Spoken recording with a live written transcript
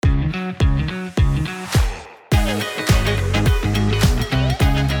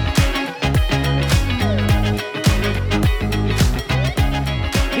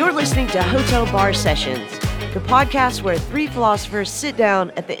to Hotel Bar Sessions, the podcast where three philosophers sit down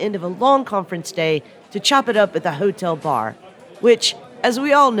at the end of a long conference day to chop it up at the hotel bar, which, as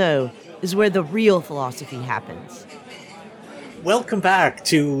we all know, is where the real philosophy happens. Welcome back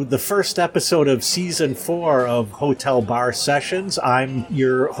to the first episode of Season 4 of Hotel Bar Sessions. I'm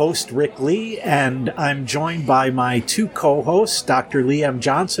your host, Rick Lee, and I'm joined by my two co-hosts, Dr. Lee M.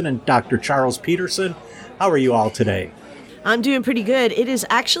 Johnson and Dr. Charles Peterson. How are you all today? I'm doing pretty good. It is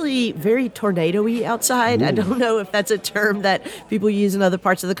actually very tornado-y outside. Ooh. I don't know if that's a term that people use in other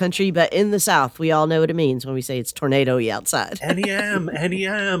parts of the country, but in the South, we all know what it means when we say it's tornado-y outside. NEM.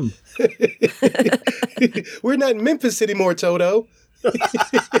 We're not in Memphis anymore, Toto.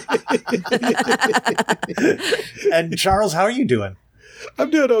 And Charles, how are you doing?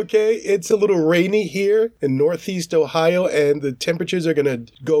 I'm doing okay. It's a little rainy here in Northeast Ohio, and the temperatures are going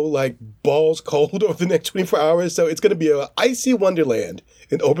to go like balls cold over the next 24 hours. So it's going to be an icy wonderland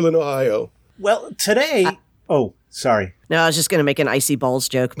in Oberlin, Ohio. Well, today... Oh, sorry. No, I was just going to make an icy balls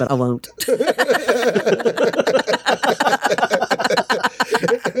joke, but I won't.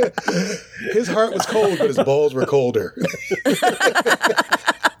 His heart was cold, but his balls were colder.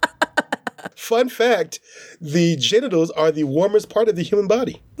 Fun fact, the genitals are the warmest part of the human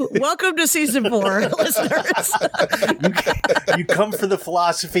body. Welcome to Season 4, listeners. You come for the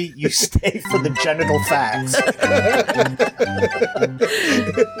philosophy, you stay for the genital facts.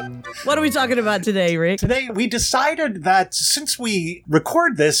 What are we talking about today, Rick? Today, we decided that since we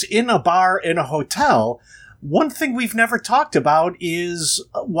record this in a bar in a hotel, one thing we've never talked about is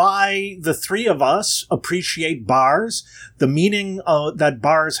why the three of us appreciate bars, the meaning that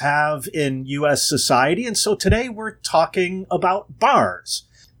bars have in U.S. society. And so today we're talking about bars.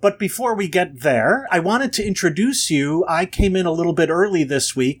 But before we get there, I wanted to introduce you. I came in a little bit early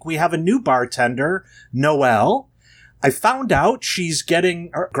this week. We have a new bartender, Noelle. I found out she's getting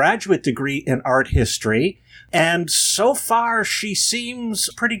a graduate degree in art history. And so far, she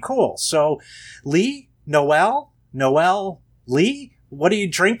seems pretty cool. So, Lee? Noelle, Lee, what are you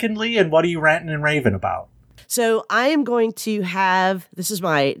drinking, Lee, and what are you ranting and raving about? So I am going to have, this is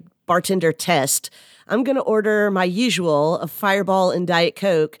my bartender test. I'm going to order my usual, a Fireball and Diet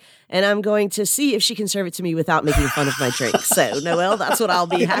Coke, and I'm going to see if she can serve it to me without making fun of my drink. So, Noelle, that's what I'll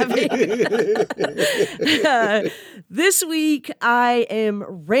be having. This week, I am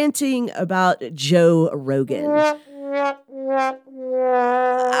ranting about Joe Rogan.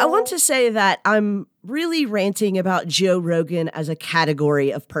 I want to say that I'm really ranting about Joe Rogan as a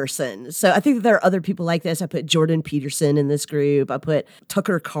category of person. So I think that there are other people like this. I put Jordan Peterson in this group. I put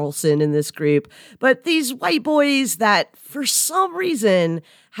Tucker Carlson in this group. But these white boys that for some reason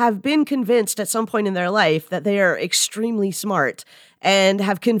have been convinced at some point in their life that they are extremely smart and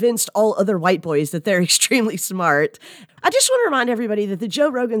have convinced all other white boys that they're extremely smart. I just want to remind everybody that the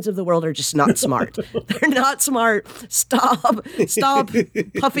Joe Rogans of the world are just not smart. They're not smart. Stop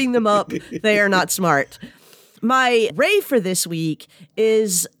puffing them up. They are not smart. My rave for this week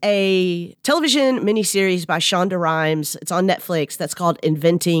is a television miniseries by Shonda Rhimes. It's on Netflix. That's called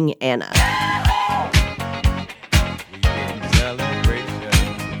Inventing Anna.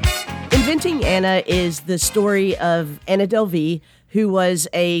 Inventing Anna is the story of Anna Delvey, who was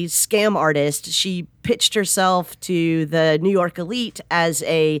a scam artist. She pitched herself to the New York elite as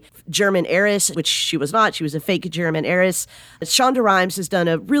a German heiress, which she was not. She was a fake German heiress. Shonda Rhimes has done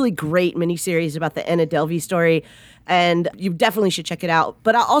a really great miniseries about the Anna Delvey story, and you definitely should check it out.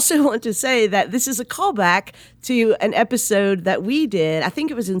 But I also want to say that this is a callback to an episode that we did. I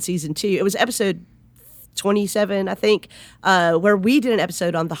think it was in season 2. It was episode 27, I think, where we did an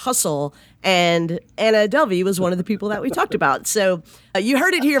episode on The Hustle, and Anna Delvey was one of the people that we talked about. So you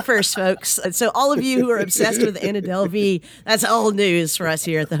heard it here first, folks. So all of you who are obsessed with Anna Delvey, that's old news for us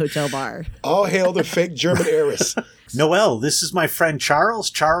here at the hotel bar. All hail the fake German heiress. Noelle, this is my friend Charles.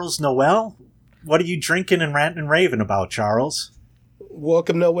 Charles, Noelle, what are you drinking and ranting and raving about, Charles?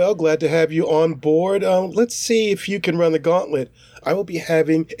 Welcome, Noelle. Glad to have you on board. Let's see if you can run the gauntlet. I will be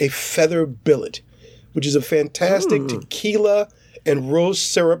having a Feather Billet, which is a fantastic tequila and rose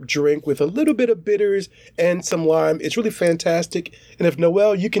syrup drink with a little bit of bitters and some lime. It's really fantastic. And if,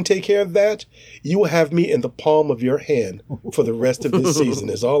 Noelle, you can take care of that, you will have me in the palm of your hand for the rest of this season,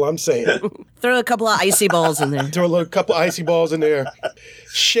 is all I'm saying. Throw a couple of icy balls in there. Throw a couple of icy balls in there.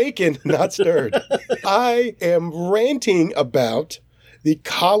 Shaken, not stirred. I am ranting about the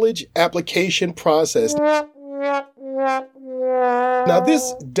college application process. Now,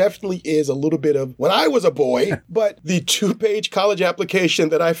 this definitely is a little bit of when I was a boy, but the 2-page college application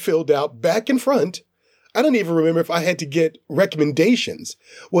that I filled out back in front, I don't even remember if I had to get recommendations,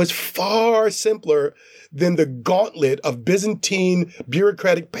 was far simpler than the gauntlet of Byzantine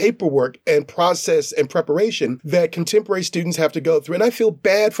bureaucratic paperwork and process and preparation that contemporary students have to go through. And I feel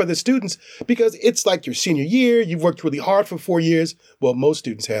bad for the students because it's like your senior year, you've worked really hard for 4 years. Well, most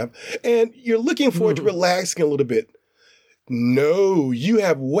students have. And you're looking forward to relaxing a little bit. No, you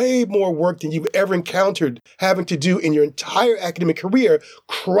have way more work than you've ever encountered having to do in your entire academic career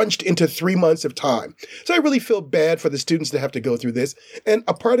crunched into 3 months of time. So I really feel bad for the students that have to go through this. And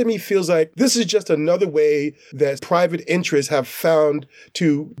a part of me feels like this is just another way that private interests have found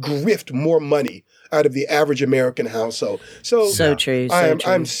to grift more money out of the average American household. So true.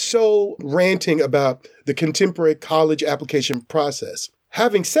 I'm so ranting about the contemporary college application process.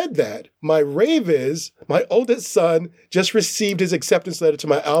 Having said that, my rave is my oldest son just received his acceptance letter to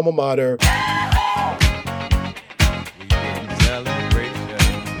my alma mater.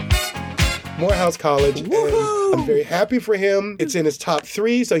 Morehouse College. And I'm very happy for him. It's in his top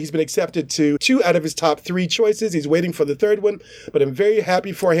 3, so he's been accepted to 2 out of his top 3 choices. He's waiting for the 3rd one, but I'm very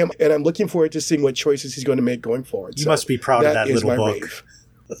happy for him, and I'm looking forward to seeing what choices he's going to make going forward. You must be proud of that little book. Rave.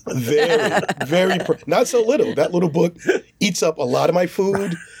 Very, not so little. That little book eats up a lot of my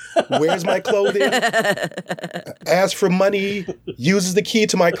food, wears my clothing, asks for money, uses the key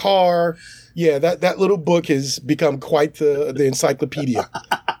to my car. Yeah, that little book has become quite the encyclopedia.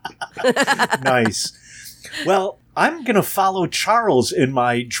 Nice. Well, I'm going to follow Charles in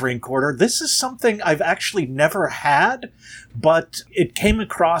my drink order. This is something I've actually never had, but it came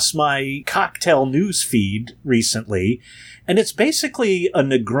across my cocktail news feed recently. And it's basically a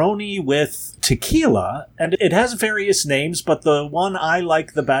Negroni with tequila, and it has various names, but the one I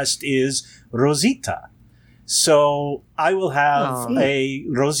like the best is Rosita. So I will have a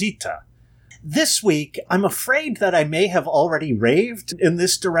Rosita. This week, I'm afraid that I may have already raved in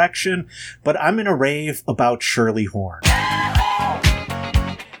this direction, but I'm in a rave about Shirley Horn.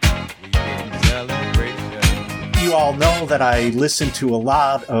 You all know that I listen to a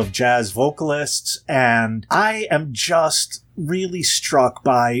lot of jazz vocalists, and I am just really struck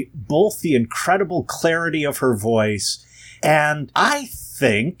by both the incredible clarity of her voice, and I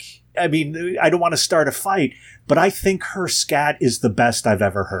don't want to start a fight, but I think her scat is the best I've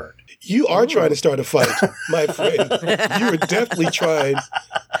ever heard. You are trying to start a fight, my friend. You are definitely trying.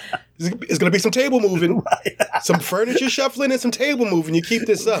 There's going to be some table moving, right. Some furniture shuffling, and some table moving. You keep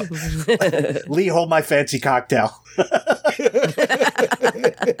this up. Lee, hold my fancy cocktail. We've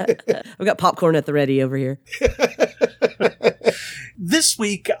got popcorn at the ready over here. This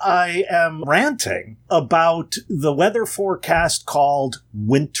week, I am ranting about the weather forecast called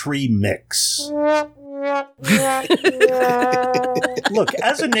Wintry Mix. Look,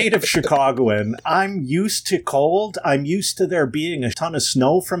 as a native Chicagoan, I'm used to cold. I'm used to there being a ton of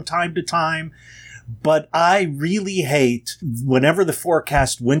snow from time to time. But I really hate whenever the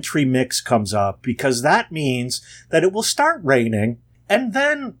forecast wintry mix comes up, because that means that it will start raining and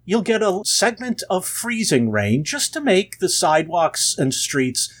then you'll get a segment of freezing rain just to make the sidewalks and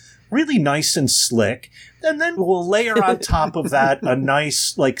streets really nice and slick. And then we'll layer on top of that a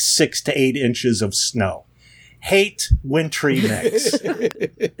nice 6 to 8 inches of snow. Hate wintry mix.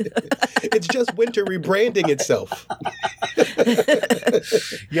 It's just winter rebranding itself.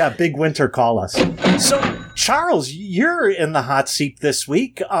 Yeah, big winter, call us. So, Charles, you're in the hot seat this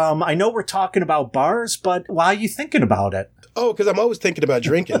week. I know we're talking about bars, but why are you thinking about it? Oh, because I'm always thinking about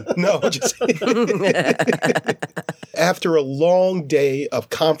drinking. No, just after a long day of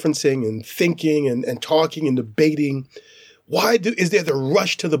conferencing and thinking and talking and debating, is there the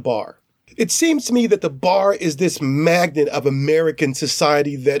rush to the bar? It seems to me that the bar is this magnet of American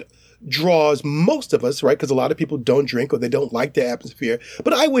society that draws most of us, right? Because a lot of people don't drink or they don't like the atmosphere.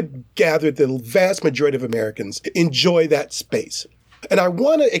 But I would gather the vast majority of Americans enjoy that space. And I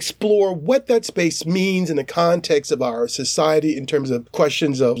want to explore what that space means in the context of our society in terms of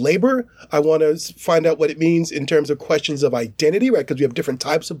questions of labor. I want to find out what it means in terms of questions of identity, right? Because we have different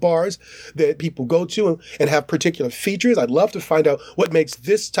types of bars that people go to and have particular features. I'd love to find out what makes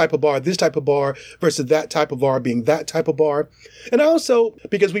this type of bar versus that type of bar being that type of bar. And also,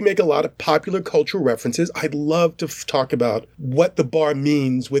 because we make a lot of popular cultural references, I'd love to talk about what the bar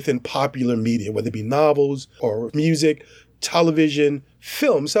means within popular media, whether it be novels or music, television,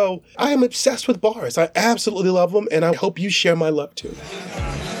 film. So I am obsessed with bars. I absolutely love them, and I hope you share my love too.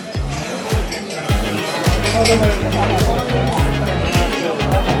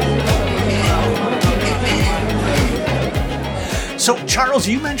 So, Charles,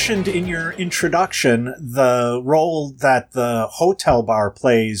 you mentioned in your introduction the role that the hotel bar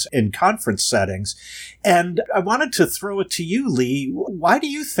plays in conference settings. And I wanted to throw it to you, Lee. Why do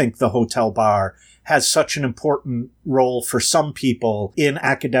you think the hotel bar has such an important role for some people in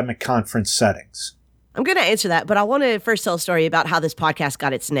academic conference settings? I'm going to answer that, but I want to first tell a story about how this podcast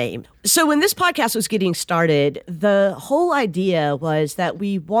got its name. So when this podcast was getting started, the whole idea was that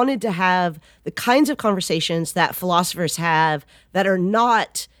we wanted to have the kinds of conversations that philosophers have that are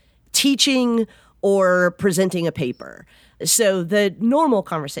not teaching or presenting a paper. So the normal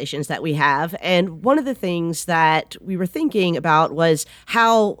conversations that we have, and one of the things that we were thinking about was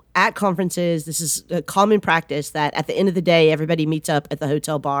how at conferences, this is a common practice that at the end of the day, everybody meets up at the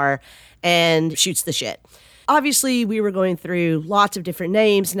hotel bar and shoots the shit. Obviously, we were going through lots of different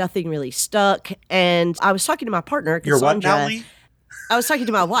names. Nothing really stuck. And I was talking to my partner, Cassandra. You're what now, Lee? I was talking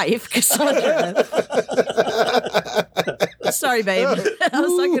to my wife, Cassandra. Sorry, babe. I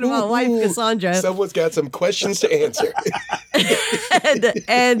was talking to my wife, Cassandra. Someone's got some questions to answer.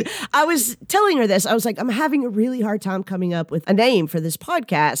 and I was telling her this. I was like, I'm having a really hard time coming up with a name for this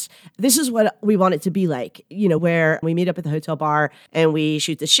podcast. This is what we want it to be like, where we meet up at the hotel bar and we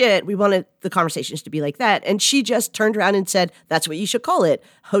shoot the shit. We wanted the conversations to be like that. And she just turned around and said, that's what you should call it,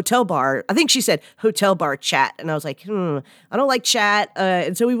 hotel bar. I think she said hotel bar chat. And I was like, I don't like chat.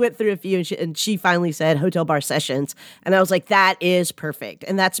 And so we went through a few and she finally said hotel bar sessions. And I was like, that is perfect.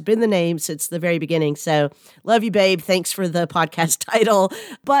 And that's been the name since the very beginning. So love you, babe. Thanks for the podcast title.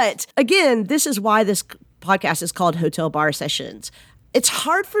 But again, this is why this podcast is called Hotel Bar Sessions. It's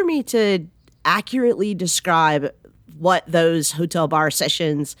hard for me to accurately describe what those hotel bar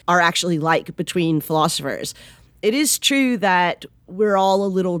sessions are actually like between philosophers. It is true that we're all a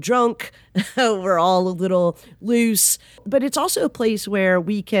little drunk, we're all a little loose, but it's also a place where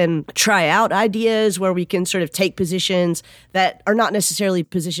we can try out ideas, where we can sort of take positions that are not necessarily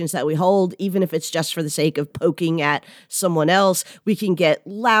positions that we hold, even if it's just for the sake of poking at someone else. We can get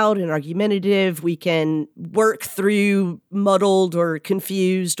loud and argumentative. We can work through muddled or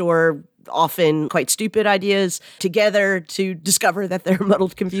confused or often quite stupid ideas together to discover that they're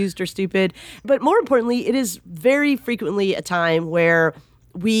muddled, confused, or stupid. But more importantly, it is very frequently a time where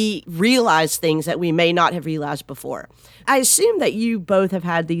we realize things that we may not have realized before. I assume that you both have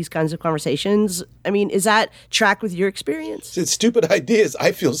had these kinds of conversations. I mean, is that track with your experience? It's stupid ideas.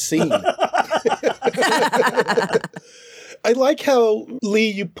 I feel seen. I like how, Lee,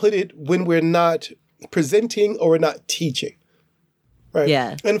 you put it, when we're not presenting or we're not teaching. Right.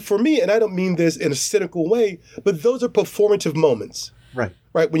 Yeah. And for me, and I don't mean this in a cynical way, but those are performative moments. Right.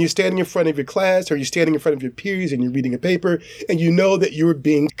 Right. When you're standing in front of your class or you're standing in front of your peers and you're reading a paper and you know that you're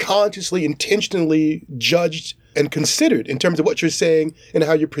being consciously, intentionally judged and considered in terms of what you're saying and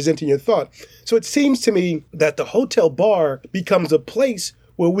how you're presenting your thought. So it seems to me that the hotel bar becomes a place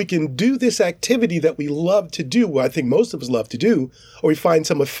where we can do this activity that we love to do, well, I think most of us love to do, or we find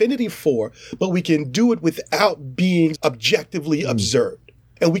some affinity for, but we can do it without being objectively observed.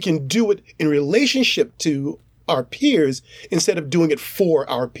 And we can do it in relationship to our peers instead of doing it for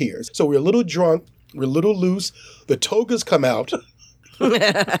our peers. So we're a little drunk, we're a little loose, the togas come out.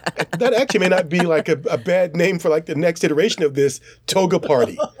 That actually may not be like a bad name for like the next iteration of this toga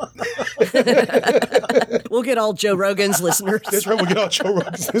party. We'll get all Joe Rogan's listeners. That's right, we'll get all Joe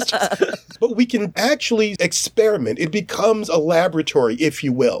Rogan's listeners. But we can actually experiment. It becomes a laboratory, if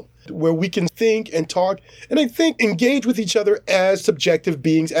you will, where we can think and talk, and I think engage with each other as subjective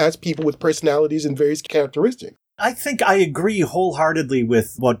beings, as people with personalities and various characteristics. I think I agree wholeheartedly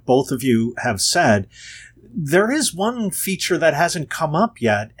with what both of you have said. There is one feature that hasn't come up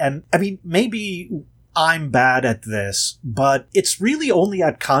yet, and I mean, maybe I'm bad at this, but it's really only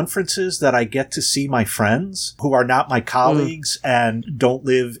at conferences that I get to see my friends who are not my colleagues and don't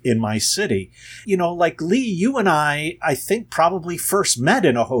live in my city. Like Lee, you and I think probably first met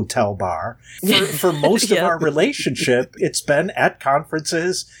in a hotel bar. For most of our relationship, it's been at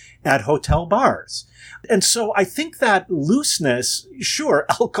conferences, at hotel bars. And so I think that looseness, sure,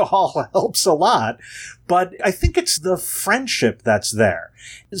 alcohol helps a lot, but I think it's the friendship that's there.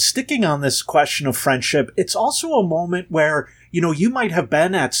 Sticking on this question of friendship, it's also a moment where, you might have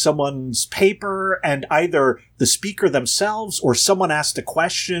been at someone's paper and either the speaker themselves or someone asked a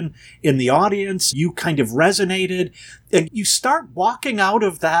question in the audience, you kind of resonated, and you start walking out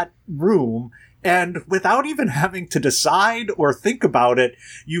of that room. And without even having to decide or think about it,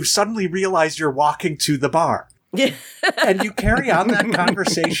 you suddenly realize you're walking to the bar. Yeah. And you carry on that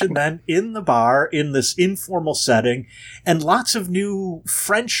conversation then in the bar, in this informal setting, and lots of new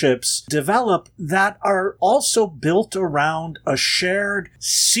friendships develop that are also built around a shared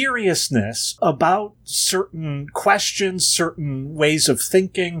seriousness about certain questions, certain ways of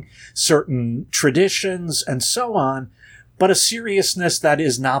thinking, certain traditions, and so on, but a seriousness that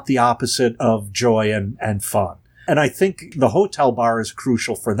is not the opposite of joy and fun. And I think the hotel bar is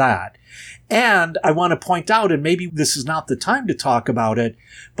crucial for that. And I want to point out, and maybe this is not the time to talk about it,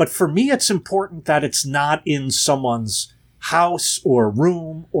 but for me, it's important that it's not in someone's house or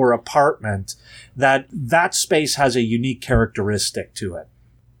room or apartment, that space has a unique characteristic to it.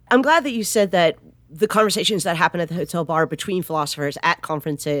 I'm glad that you said that the conversations that happen at the hotel bar between philosophers at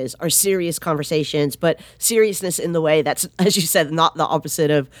conferences are serious conversations, but seriousness in the way that's, as you said, not the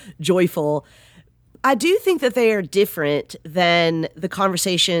opposite of joyful. I do think that they are different than the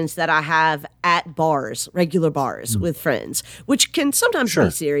conversations that I have at bars, regular bars with friends, which can sometimes be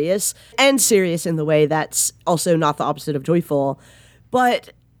serious and serious in the way that's also not the opposite of joyful.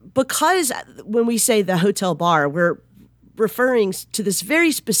 But because when we say the hotel bar, we're referring to this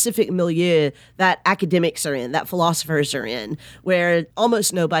very specific milieu that academics are in, that philosophers are in, where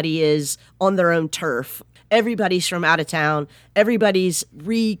almost nobody is on their own turf. Everybody's from out of town. Everybody's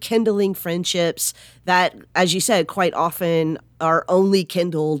rekindling friendships that, as you said, quite often are only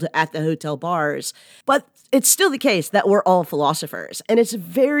kindled at the hotel bars. But it's still the case that we're all philosophers. And it's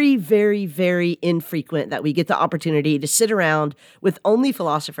very, very, very infrequent that we get the opportunity to sit around with only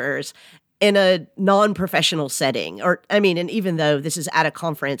philosophers in a non-professional setting. And even though this is at a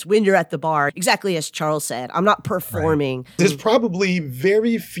conference, when you're at the bar, exactly as Charles said, I'm not performing. Right. There's probably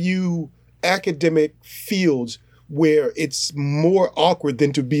very few academic fields where it's more awkward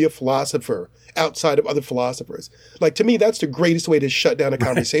than to be a philosopher outside of other philosophers. Like, to me, that's the greatest way to shut down a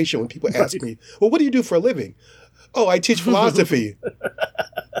conversation when people ask me, well, what do you do for a living? Oh, I teach philosophy.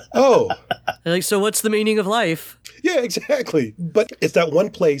 Oh. They're like, so what's the meaning of life? Yeah, exactly. But it's that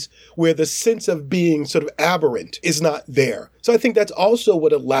one place where the sense of being sort of aberrant is not there. So I think that's also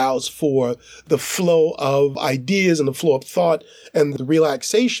what allows for the flow of ideas and the flow of thought and the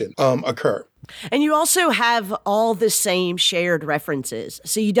relaxation occur. And you also have all the same shared references.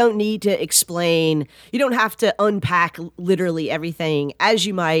 So you don't need to explain, you don't have to unpack literally everything as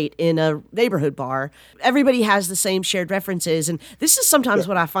you might in a neighborhood bar. Everybody has the same shared references. And this is sometimes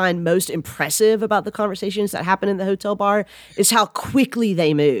what I find most impressive about the conversations that happen in the hotel bar is how quickly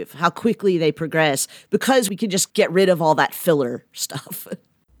they move, how quickly they progress, because we can just get rid of all that filler stuff.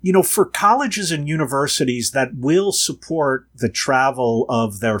 You know, for colleges and universities that will support the travel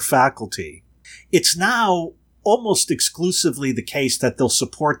of their faculty, it's now almost exclusively the case that they'll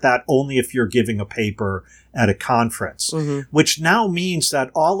support that only if you're giving a paper at a conference, which now means that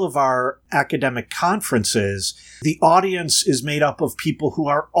all of our academic conferences, the audience is made up of people who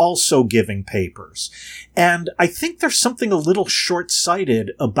are also giving papers. And I think there's something a little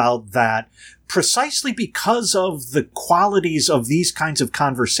short-sighted about that, precisely because of the qualities of these kinds of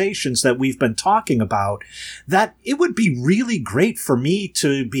conversations that we've been talking about, that it would be really great for me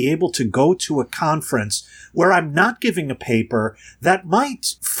to be able to go to a conference where I'm not giving a paper that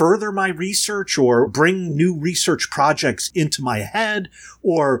might further my research or bring new research projects into my head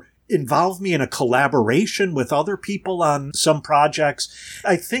or involve me in a collaboration with other people on some projects.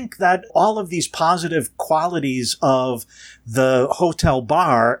 I think that all of these positive qualities of the hotel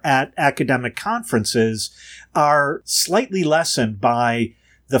bar at academic conferences are slightly lessened by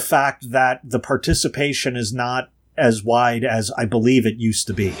the fact that the participation is not as wide as I believe it used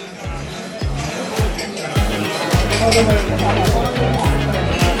to be.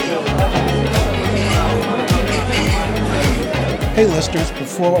 Hey listeners,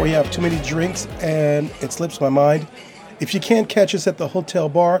 before we have too many drinks and it slips my mind, if you can't catch us at the hotel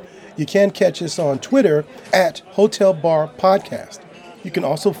bar, you can catch us on Twitter at Hotel Bar Podcast. You can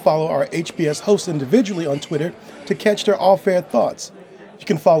also follow our HBS hosts individually on Twitter to catch their off-air thoughts. You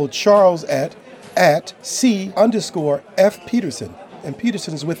can follow Charles at C_F Peterson. And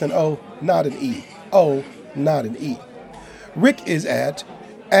Peterson is with an O, not an E. O, not an E. Rick is at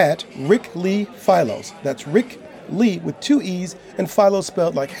Rick Lee Philos. That's Rick Lee with 2 E's and Philo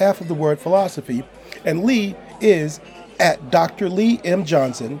spelled like half of the word philosophy. And Lee is at Dr. Lee M.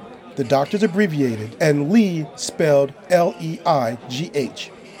 Johnson. The doctor's abbreviated, and Lee spelled Leigh.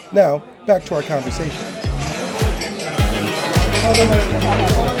 Now, back to our conversation.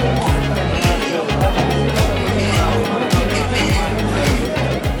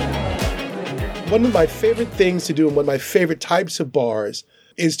 One of my favorite things to do and one of my favorite types of bars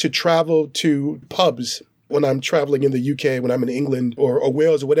is to travel to pubs when I'm traveling in the UK, when I'm in England or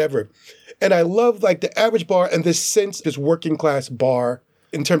Wales or whatever. And I love like the average bar and this sense, this working class bar,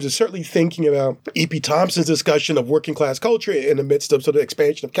 in terms of certainly thinking about E.P. Thompson's discussion of working class culture in the midst of sort of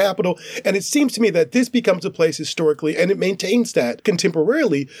expansion of capital. And it seems to me that this becomes a place historically, and it maintains that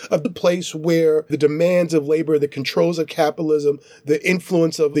contemporarily, of the place where the demands of labor, the controls of capitalism, the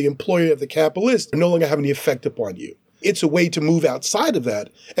influence of the employer of the capitalist no longer have any effect upon you. It's a way to move outside of that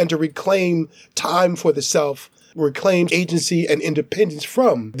and to reclaim time for the self reclaim agency and independence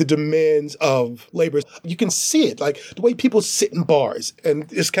from the demands of labor. You can see it, like the way people sit in bars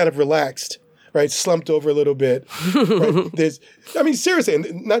and it's kind of relaxed, right? Slumped over a little bit. Right? Seriously,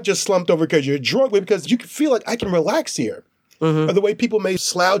 and not just slumped over because you're drunk, but because you can feel like I can relax here. Or the way people may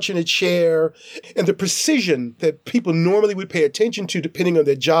slouch in a chair, and the precision that people normally would pay attention to depending on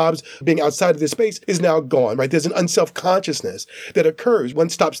their jobs being outside of this space is now gone, right? There's an unself-consciousness that occurs. One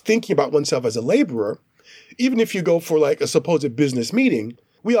stops thinking about oneself as a laborer. Even if you go for like a supposed business meeting,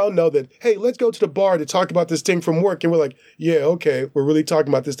 we all know that, hey, let's go to the bar to talk about this thing from work. And we're like, yeah, okay, we're really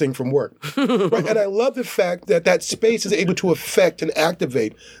talking about this thing from work. Right? And I love the fact that that space is able to affect and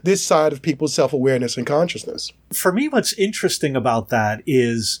activate this side of people's self-awareness and consciousness. For me, what's interesting about that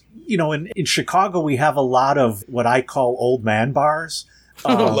is, in Chicago, we have a lot of what I call old man bars.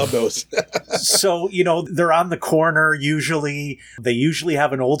 I love those. So, they're on the corner usually. They usually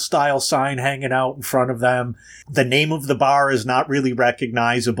have an old style sign hanging out in front of them. The name of the bar is not really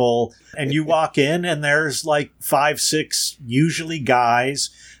recognizable. And you walk in and there's like 5, 6, usually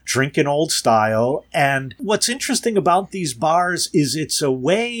guys drinking old style. And what's interesting about these bars is it's a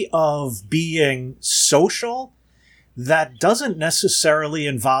way of being social that doesn't necessarily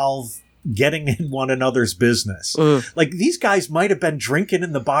involve getting in one another's business. Like these guys might have been drinking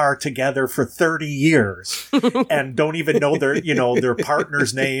in the bar together for 30 years and don't even know their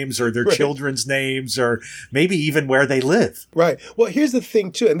partners' names or their children's names or maybe even where they live. Right. Well, here's the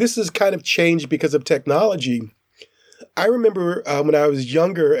thing too, and this has kind of changed because of technology. I remember when I was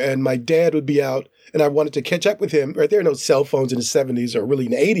younger and my dad would be out and I wanted to catch up with him, right? There were no cell phones in the 70s or really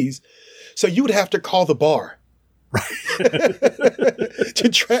in the 80s. So you would have to call the bar. To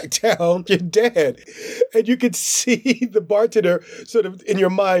track down your dad. And you could see the bartender sort of in your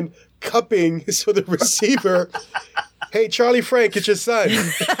mind cupping so the receiver, hey, Charlie Frank, it's your son.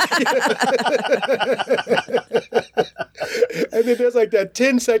 And then there's like that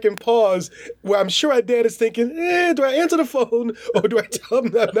 10-second pause where I'm sure our dad is thinking, do I answer the phone or do I tell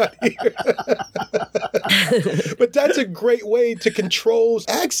him I'm not here? But that's a great way to control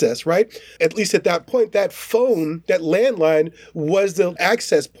access, right? At least at that point, that phone, that landline was the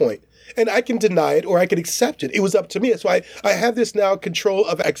access point. And I can deny it or I can accept it. It was up to me. So I have this now control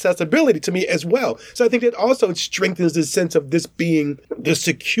of accessibility to me as well. So I think that also strengthens the sense of this being the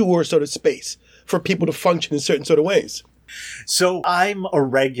secure sort of space for people to function in certain sort of ways. So I'm a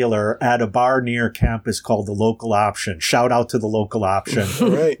regular at a bar near campus called The Local Option. Shout out to The Local Option.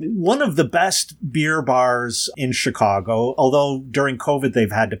 Right. One of the best beer bars in Chicago, although during COVID they've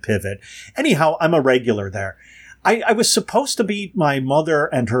had to pivot. Anyhow, I'm a regular there. I was supposed to meet my mother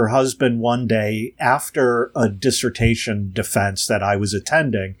and her husband one day after a dissertation defense that I was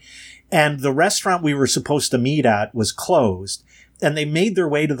attending, and the restaurant we were supposed to meet at was closed. And they made their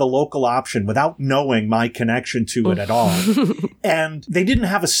way to The Local Option without knowing my connection to it at all. And they didn't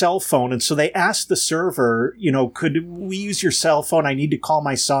have a cell phone. And so they asked the server, could we use your cell phone? I need to call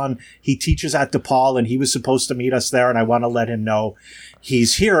my son. He teaches at DePaul and he was supposed to meet us there. And I want to let him know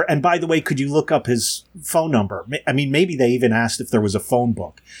he's here. And by the way, could you look up his phone number? I mean, maybe they even asked if there was a phone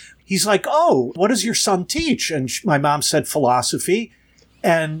book. He's like, oh, what does your son teach? And my mom said philosophy.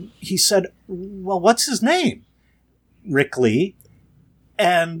 And he said, well, what's his name? Rick Lee.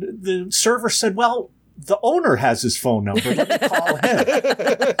 And the server said, well, the owner has his phone number. Let me call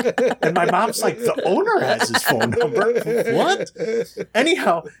him. And my mom's like, the owner has his phone number? What?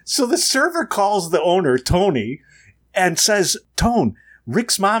 Anyhow, so the server calls the owner, Tony, and says, Tone,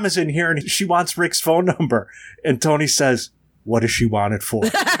 Rick's mom is in here and she wants Rick's phone number. And Tony says, what does she want it for?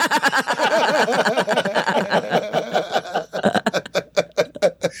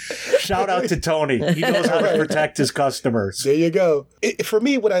 Shout out to Tony. He knows how to protect his customers. There you go. For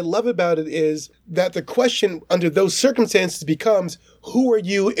me, what I love about it is that the question under those circumstances becomes, who are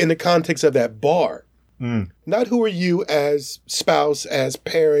you in the context of that bar? Not who are you as spouse, as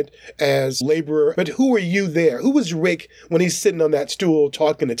parent, as laborer, but who are you there? Who was Rick when he's sitting on that stool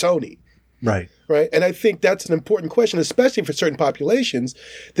talking to Tony? Right. Right. And I think that's an important question, especially for certain populations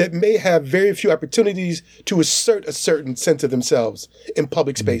that may have very few opportunities to assert a certain sense of themselves in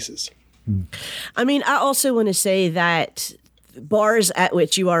public spaces. I mean, I also want to say that bars at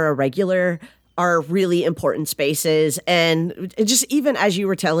which you are a regular are really important spaces. And just even as you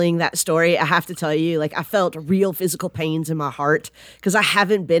were telling that story, I have to tell you, like, I felt real physical pains in my heart because I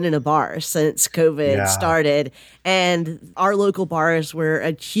haven't been in a bar since COVID started. And our local bars were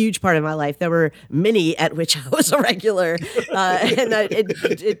a huge part of my life. There were many at which I was a regular. And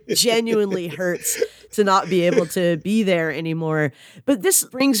it genuinely hurts to not be able to be there anymore. But this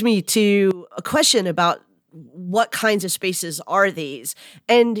brings me to a question about what kinds of spaces are these?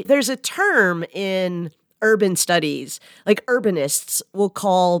 And there's a term in urban studies, like urbanists will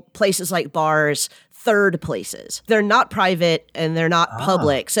call places like bars third places. They're not private and they're not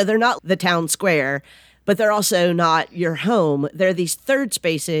public. So they're not the town square, but they're also not your home. They're these third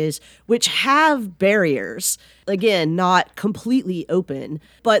spaces which have barriers. Again, not completely open,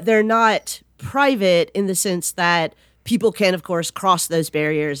 but they're not private in the sense that people can, of course, cross those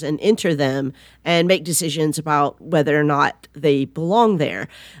barriers and enter them and make decisions about whether or not they belong there.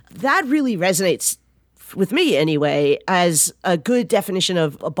 That really resonates with me anyway, as a good definition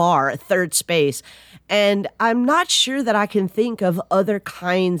of a bar, a third space. And I'm not sure that I can think of other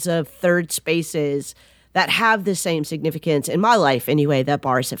kinds of third spaces that have the same significance in my life anyway that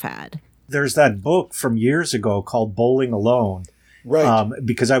bars have had. There's that book from years ago called Bowling Alone. Right.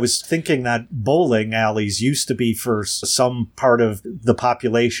 Because I was thinking that bowling alleys used to be for some part of the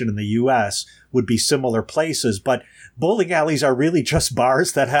population in the U.S. would be similar places, but bowling alleys are really just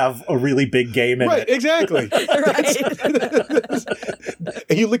bars that have a really big game in Right, it. exactly.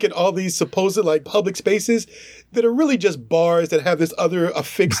 And you look at all these supposed like public spaces that are really just bars that have this other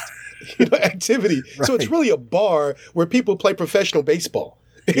affixed activity. Right. So it's really a bar where people play professional baseball.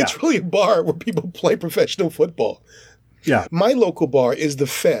 It's really a bar where people play professional football. Yeah. My local bar is the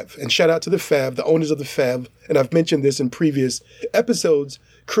Fev, and shout out to the Fev, the owners of the Fev, and I've mentioned this in previous episodes,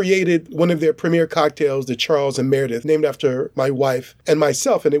 created one of their premier cocktails, the Charles and Meredith, named after my wife and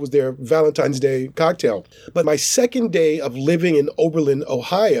myself, and it was their Valentine's Day cocktail. But my second day of living in Oberlin,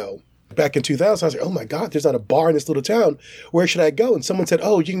 Ohio, back in 2000, I was like, oh my God, there's not a bar in this little town. Where should I go? And someone said,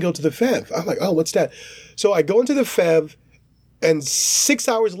 oh, you can go to the Fev. I'm like, oh, what's that? So I go into the Fev, and 6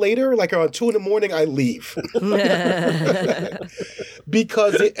 hours later, like around 2 a.m, I leave.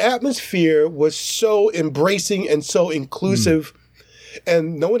 Because the atmosphere was so embracing and so inclusive.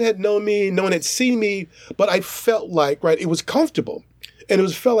 And no one had known me, no one had seen me, but I felt like, right, it was comfortable. And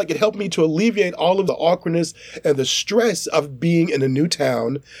it felt like it helped me to alleviate all of the awkwardness and the stress of being in a new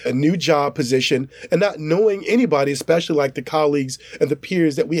town, a new job position, and not knowing anybody, especially like the colleagues and the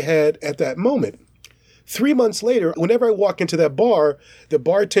peers that we had at that moment. 3 months later, whenever I walk into that bar, the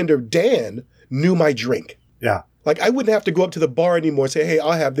bartender, Dan, knew my drink. Yeah. Like I wouldn't have to go up to the bar anymore and say, hey,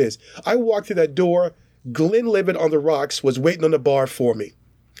 I'll have this. I walked through that door, Glenlivet on the rocks was waiting on the bar for me.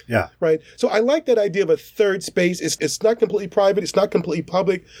 Yeah. Right. So I like that idea of a third space. It's not completely private. It's not completely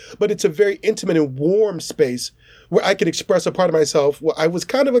public, but it's a very intimate and warm space where I can express a part of myself. Well, I was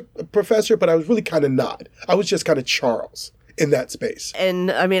kind of a professor, but I was really kind of not. I was just kind of Charles in that space.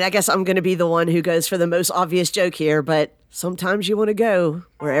 And I mean, I guess I'm going to be the one who goes for the most obvious joke here, but sometimes you want to go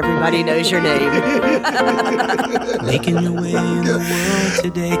where everybody knows your name. Making your way in the world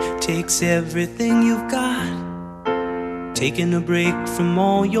today takes everything you've got. Taking a break from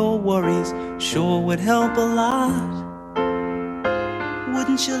all your worries sure would help a lot.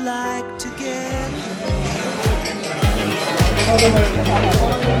 Wouldn't you like to get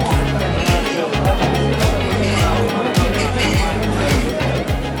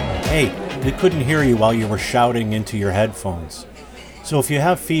Hey, we couldn't hear you while you were shouting into your headphones. So if you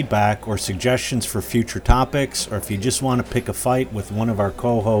have feedback or suggestions for future topics, or if you just want to pick a fight with one of our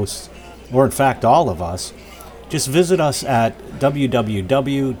co-hosts, or in fact all of us, just visit us at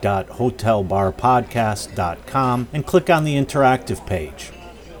www.hotelbarpodcast.com and click on the interactive page.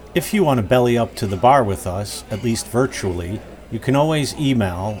 If you want to belly up to the bar with us, at least virtually, you can always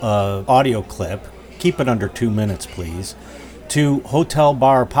email an audio clip, keep it under 2 minutes please, to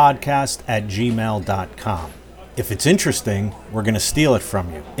hotelbarpodcast@gmail.com. If it's interesting, we're going to steal it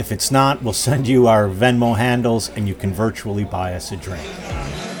from you. If it's not, we'll send you our Venmo handles and you can virtually buy us a drink.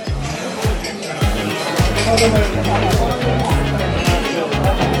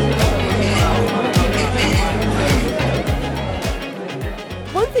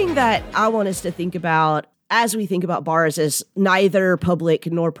 One thing that I want us to think about as we think about bars as neither public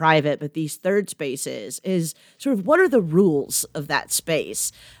nor private, but these third spaces, is sort of what are the rules of that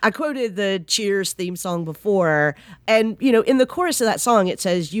space? I quoted the Cheers theme song before, and, you know, in the chorus of that song, it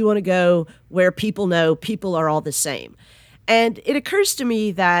says, you want to go where people know people are all the same. And it occurs to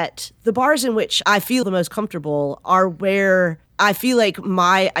me that the bars in which I feel the most comfortable are where I feel like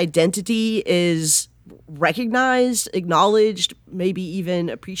my identity is recognized, acknowledged, maybe even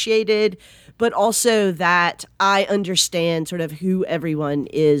appreciated, but also that I understand sort of who everyone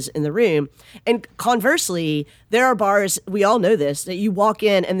is in the room. And conversely, there are bars, we all know this, that you walk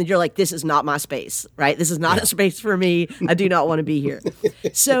in and then you're like, this is not my space, right? This is not a space for me. I do not want to be here.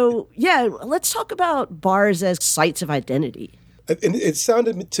 So yeah, let's talk about bars as sites of identity. And it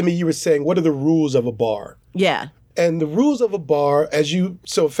sounded to me you were saying, what are the rules of a bar? Yeah. And the rules of a bar, as you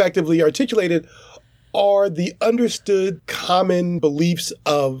so effectively articulated, are the understood common beliefs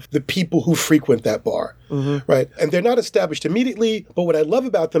of the people who frequent that bar, right? And they're not established immediately, but what I love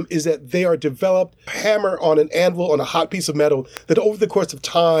about them is that they are developed hammer on an anvil on a hot piece of metal, that over the course of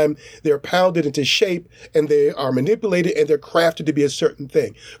time, they're pounded into shape and they are manipulated and they're crafted to be a certain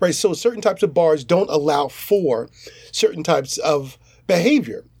thing, right? So certain types of bars don't allow for certain types of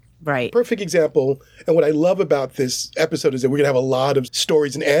behavior. Right. Perfect example. And what I love about this episode is that we're going to have a lot of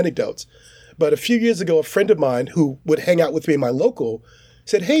stories and anecdotes. But a few years ago, a friend of mine who would hang out with me in my local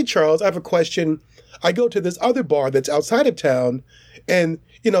said, "Hey, Charles, I have a question. I go to this other bar that's outside of town, and,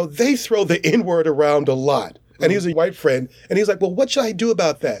 they throw the N-word around a lot." And he was a white friend. And he was like, "Well, what should I do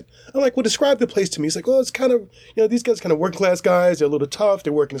about that?" I'm like, "Well, describe the place to me." He's like, "Well, it's kind of, these guys kind of working class guys. They're a little tough.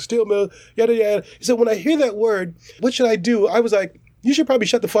 They work in a steel mill, yada, yada." He said, "When I hear that word, what should I do?" I was like, "You should probably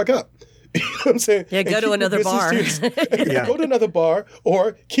shut the fuck up." You know what I'm saying? Yeah, go to another bar. Go to another bar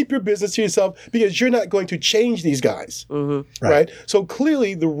or keep your business to yourself, because you're not going to change these guys. Right? So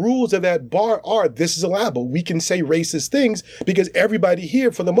clearly the rules of that bar are, this is allowable. We can say racist things because everybody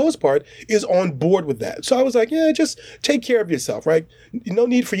here, for the most part, is on board with that. So I was like, yeah, just take care of yourself, right? No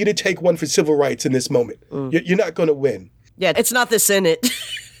need for you to take one for civil rights in this moment. You're not going to win. Yeah, it's not the Senate.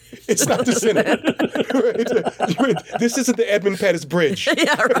 It's not the Senate. Right? This isn't the Edmund Pettus Bridge.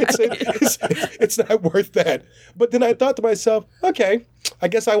 Yeah, right. It's not worth that. But then I thought to myself, okay, I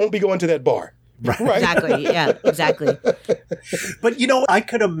guess I won't be going to that bar. Right? Exactly. Yeah, exactly. But, I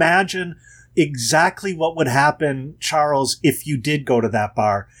could imagine exactly what would happen, Charles, if you did go to that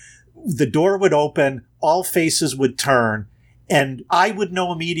bar. The door would open, all faces would turn, and I would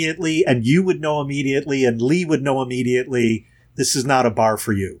know immediately, and you would know immediately, and Lee would know immediately, this is not a bar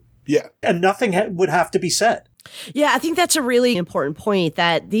for you. Yeah. And nothing would have to be said. Yeah, I think that's a really important point,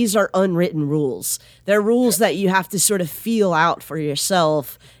 that these are unwritten rules. They're rules that you have to sort of feel out for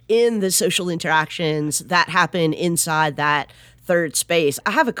yourself in the social interactions that happen inside that third space.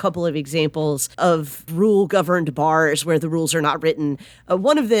 I have a couple of examples of rule-governed bars where the rules are not written.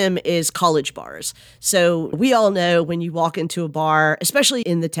 One of them is college bars. So we all know when you walk into a bar, especially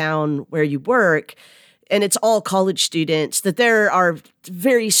in the town where you work, and it's all college students, that there are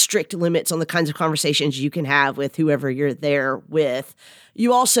very strict limits on the kinds of conversations you can have with whoever you're there with.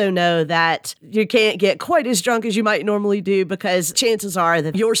 You also know that you can't get quite as drunk as you might normally do, because chances are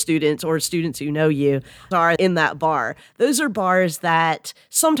that your students or students who know you are in that bar. Those are bars that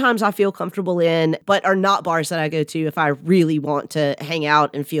sometimes I feel comfortable in, but are not bars that I go to if I really want to hang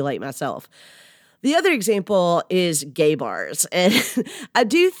out and feel like myself. The other example is gay bars. And I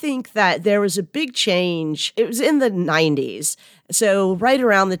do think that there was a big change. It was in the 90s. So right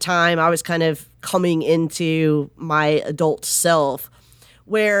around the time I was kind of coming into my adult self,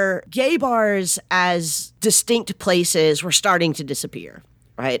 where gay bars as distinct places were starting to disappear.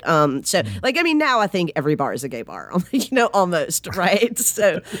 Right. Now I think every bar is a gay bar, almost. Right.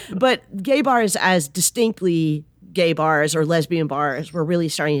 So, but gay bars as distinctly gay bars or lesbian bars were really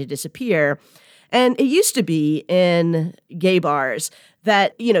starting to disappear. And it used to be in gay bars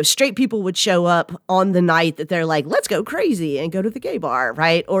that, straight people would show up on the night that they're like, let's go crazy and go to the gay bar,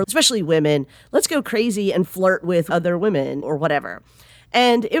 right? Or especially women, let's go crazy and flirt with other women or whatever.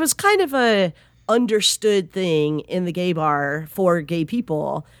 And it was kind of a understood thing in the gay bar for gay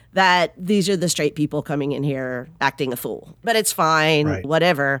people that these are the straight people coming in here acting a fool. But it's fine, right,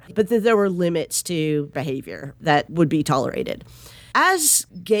 whatever. But there were limits to behavior that would be tolerated. As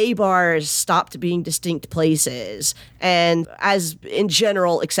gay bars stopped being distinct places, and as in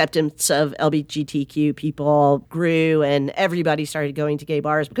general acceptance of LGBTQ people grew and everybody started going to gay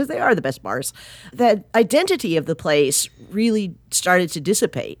bars because they are the best bars, the identity of the place really started to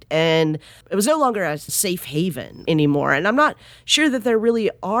dissipate, and it was no longer a safe haven anymore. And I'm not sure that there really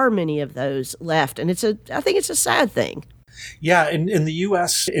are many of those left, and I think it's a sad thing. Yeah, in the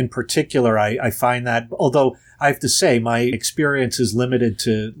U.S. in particular, I find that, although I have to say my experience is limited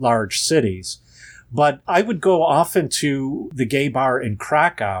to large cities, but I would go often to the gay bar in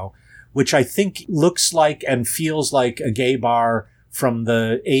Krakow, which I think looks like and feels like a gay bar from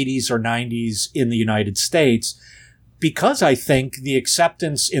the 80s or 90s in the United States, because I think the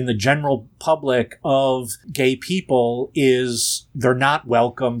acceptance in the general public of gay people is they're not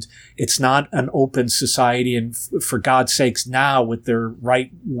welcomed. It's not an open society. And for God's sakes, now with their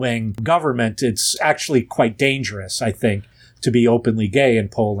right-wing government, it's actually quite dangerous, I think, to be openly gay in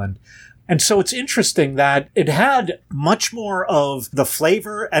Poland. And so it's interesting that it had much more of the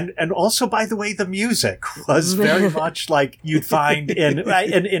flavor and also, by the way, the music was very much like you'd find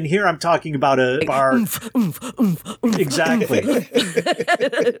in here I'm talking about a bar. Exactly.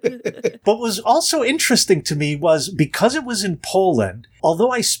 What was also interesting to me was because it was in Poland, although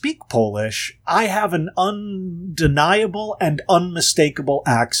I speak Polish, I have an undeniable and unmistakable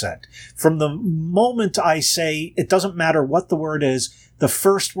accent. From the moment I say, it doesn't matter what the word is, the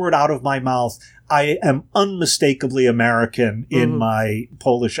first word out of my mouth, I am unmistakably American in my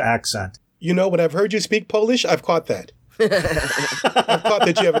Polish accent. You know, when I've heard you speak Polish, I've caught that. I've caught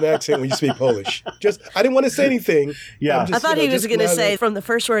that you have an accent when you speak Polish. I didn't want to say anything. Yeah. I thought he was going to say, from the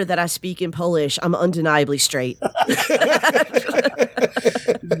first word that I speak in Polish, I'm undeniably straight.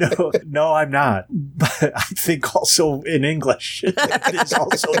 No, I'm not. But I think also in English, that is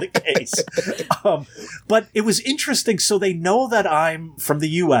also the case. But it was interesting. So they know that I'm from the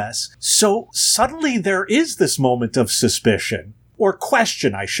U.S. So suddenly there is this moment of suspicion, or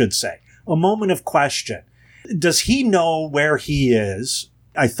question, I should say, a moment of question. Does he know where he is?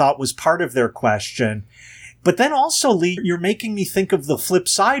 I thought was part of their question. But then also, Lee, you're making me think of the flip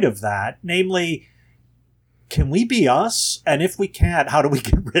side of that. Namely, can we be us? And if we can't, how do we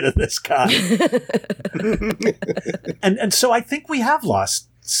get rid of this guy? and so I think we have lost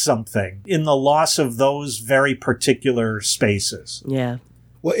something in the loss of those very particular spaces. Yeah.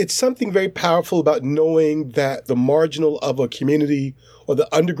 Well, it's something very powerful about knowing that the marginal of a community or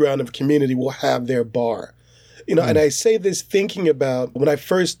the underground of a community will have their bar. You know, and I say this thinking about when I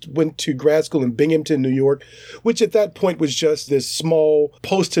first went to grad school in Binghamton, New York, which at that point was just this small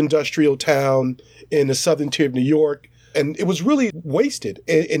post-industrial town in the southern tier of New York. And it was really wasted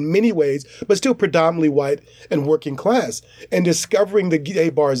in many ways, but still predominantly white and working class. And discovering the gay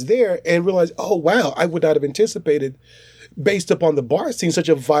bars there and realize, oh, wow, I would not have anticipated, based upon the bar scene, such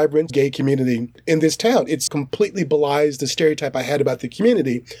a vibrant gay community in this town. It's completely belies the stereotype I had about the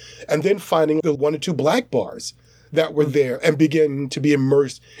community. And then finding the 1 or 2 black bars that were there and beginning to be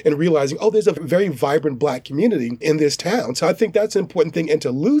immersed in realizing, oh, there's a very vibrant black community in this town. So I think that's an important thing. And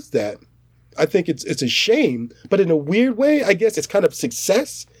to lose that, I think it's a shame. But in a weird way, I guess it's kind of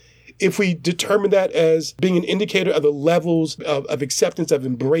success if we determine that as being an indicator of the levels of acceptance, of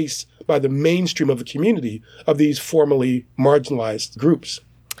embrace by the mainstream of the community of these formerly marginalized groups.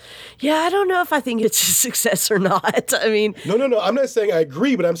 Yeah, I don't know if I think it's a success or not. I mean... No. I'm not saying I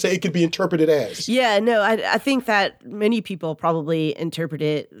agree, but I'm saying it could be interpreted as. Yeah, no, I think that many people probably interpret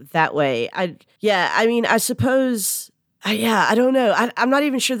it that way. I suppose... I don't know. I'm not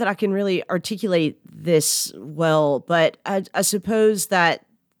even sure that I can really articulate this well, but I suppose that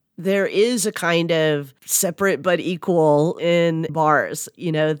there is a kind of separate but equal in bars,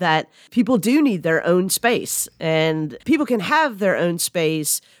 you know, that people do need their own space, and people can have their own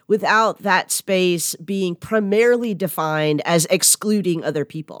space without that space being primarily defined as excluding other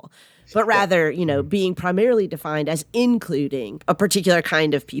people, but rather, you know, being primarily defined as including a particular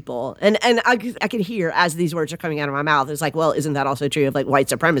kind of people. And I can hear as these words are coming out of my mouth, it's like, well, isn't that also true of like white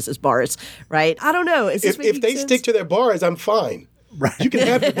supremacist bars, right? I don't know. If they stick to their bars, I'm fine. Right. You can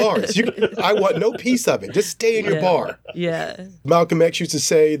have your bars. I want no piece of it. Just stay in your bar. Yeah. Malcolm X used to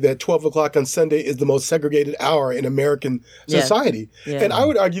say that 12 o'clock on Sunday is the most segregated hour in American society. Yeah. And I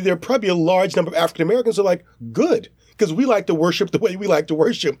would argue there are probably a large number of African Americans who are like, good, because we like to worship the way we like to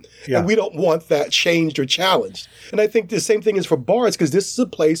worship. Yeah. And we don't want that changed or challenged. And I think the same thing is for bars, because this is a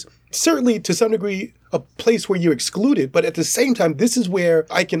place, certainly to some degree, a place where you're excluded. But at the same time, this is where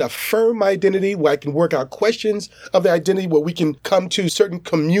I can affirm my identity, where I can work out questions of the identity, where we can come to certain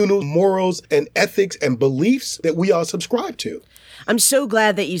communal morals and ethics and beliefs that we all subscribe to. I'm so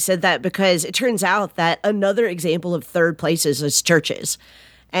glad that you said that, because it turns out that another example of third places is churches.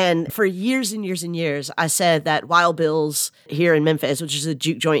 And for years and years and years, I said that Wild Bill's here in Memphis, which is a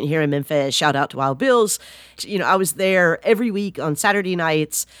juke joint here in Memphis, shout out to Wild Bill's. You know, I was there every week on Saturday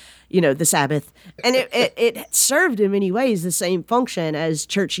nights, you know, the Sabbath. And it served in many ways the same function as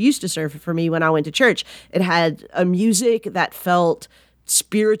church used to serve for me when I went to church. It had a music that felt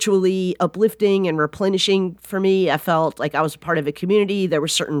spiritually uplifting and replenishing for me. I felt like I was a part of a community. There were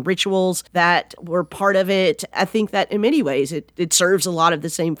certain rituals that were part of it. I think that in many ways it serves a lot of the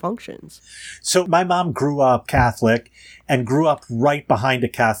same functions. So my mom grew up Catholic and grew up right behind a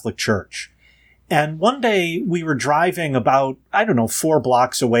Catholic church. And one day we were driving about, 4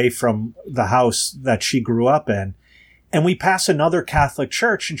 blocks away from the house that she grew up in. And we pass another Catholic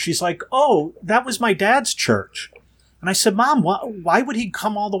church and she's like, oh, that was my dad's church. And I said, Mom, why would he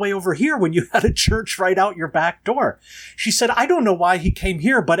come all the way over here when you had a church right out your back door? She said, I don't know why he came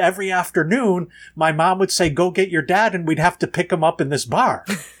here, but every afternoon my mom would say, go get your dad, and we'd have to pick him up in this bar.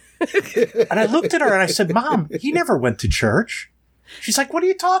 And I looked at her and I said, Mom, he never went to church. She's like, what are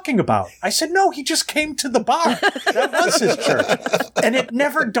you talking about? I said, no, he just came to the bar. That was his church. And it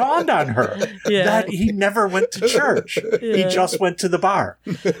never dawned on her that he never went to church. He just went to the bar.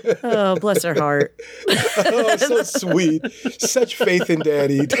 Oh, bless her heart. Oh, so sweet. Such faith in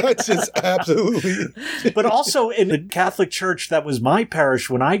Daddy. That's just absolutely. But also in the Catholic Church that was my parish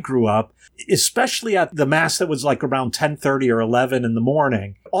when I grew up, especially at the mass that was like around 10:30 or 11 in the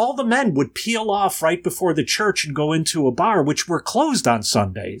morning, all the men would peel off right before the church and go into a bar, which were closed on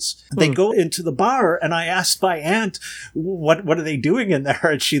Sundays. They'd go into the bar, and I asked my aunt, what are they doing in there?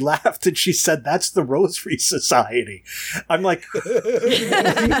 And she laughed and she said, that's the Rosary Society. I'm like, what do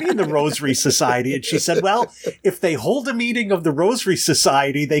you mean the Rosary Society? And she said, well, if they hold a meeting of the Rosary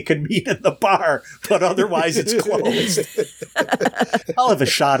Society, they can meet in the bar, but otherwise it's closed. I'll have a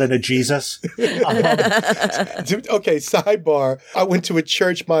shot at a Jesus. Okay, sidebar. I went to a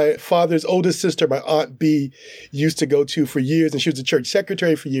church my father's oldest sister, my Aunt B, used to go to for years, and she was a church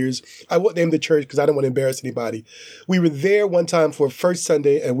secretary for years. I won't name the church because I don't want to embarrass anybody. We were there one time for first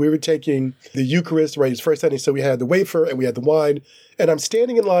Sunday, and we were taking the Eucharist, right? It's first Sunday, so we had the wafer and we had the wine. And I'm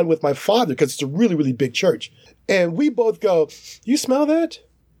standing in line with my father because it's a really, really big church. And we both go, you smell that?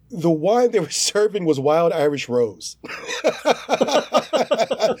 The wine they were serving was wild Irish rose.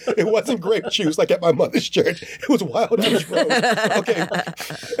 It wasn't grape juice like at my mother's church. It was wild Irish rose. Okay.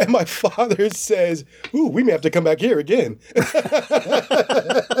 And my father says, ooh, we may have to come back here again.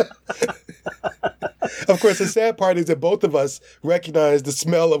 Of course, the sad part is that both of us recognize the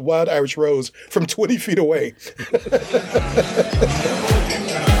smell of wild Irish rose from 20 feet away.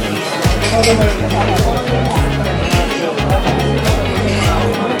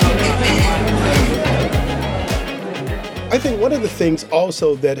 I think one of the things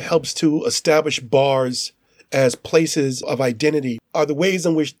also that helps to establish bars as places of identity are the ways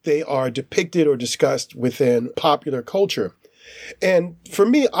in which they are depicted or discussed within popular culture. And for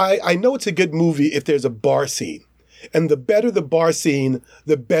me, I know it's a good movie if there's a bar scene. And the better the bar scene,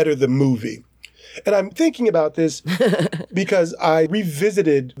 the better the movie. And I'm thinking about this because I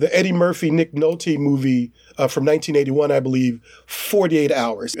revisited the Eddie Murphy, Nick Nolte movie from 1981, I believe, 48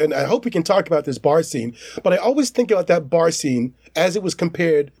 Hours. And I hope we can talk about this bar scene. But I always think about that bar scene as it was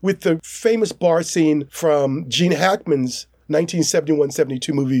compared with the famous bar scene from Gene Hackman's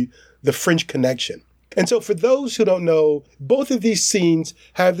 1971-72 movie, The French Connection. And so for those who don't know, both of these scenes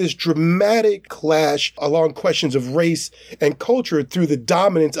have this dramatic clash along questions of race and culture through the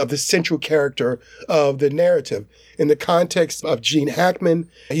dominance of the central character of the narrative. In the context of Gene Hackman,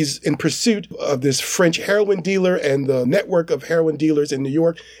 he's in pursuit of this French heroin dealer and the network of heroin dealers in New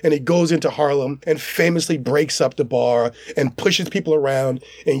York, and he goes into Harlem and famously breaks up the bar and pushes people around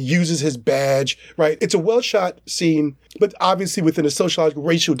and uses his badge, right? It's a well-shot scene, but obviously within the sociological,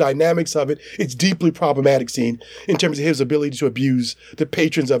 racial dynamics of it, it's deeply problematic scene in terms of his ability to abuse the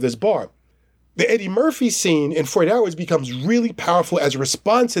patrons of this bar. The Eddie Murphy scene in 48 Hours becomes really powerful as a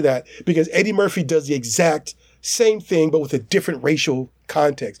response to that because Eddie Murphy does the exact same thing, but with a different racial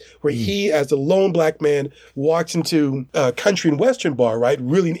context, where he, as a lone black man, walks into a country and western bar, right?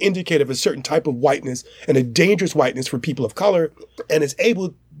 Really an indicator of a certain type of whiteness and a dangerous whiteness for people of color, and is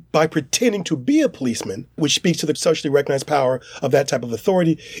able, by pretending to be a policeman, which speaks to the socially recognized power of that type of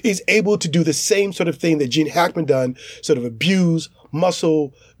authority, is able to do the same sort of thing that Gene Hackman done, sort of abuse,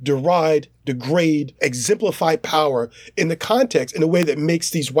 muscle, deride, degrade, exemplify power in the context in a way that makes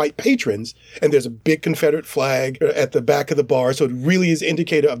these white patrons, and there's a big Confederate flag at the back of the bar, so it really is an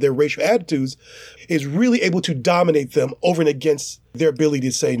indicator of their racial attitudes, is really able to dominate them over and against their ability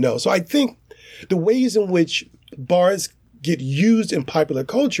to say no. So I think the ways in which bars get used in popular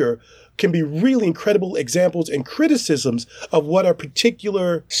culture can be really incredible examples and criticisms of what are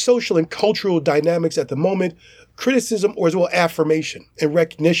particular social and cultural dynamics at the moment, criticism or as well affirmation and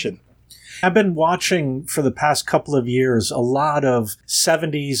recognition. I've been watching for the past couple of years a lot of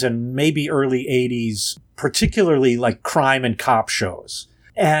 70s and maybe early 80s, particularly like crime and cop shows.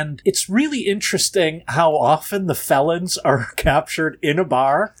 And it's really interesting how often the felons are captured in a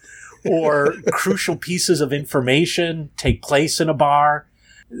bar or crucial pieces of information take place in a bar.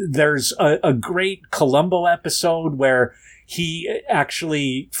 There's a great Columbo episode where he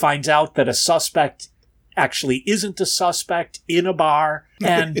actually finds out that a suspect actually isn't a suspect in a bar.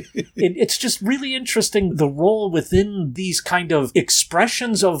 And it's just really interesting, the role within these kind of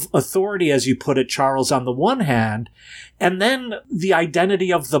expressions of authority, as you put it, Charles, on the one hand, and then the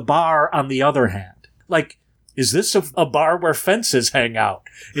identity of the bar on the other hand. Like, is this a bar where fences hang out?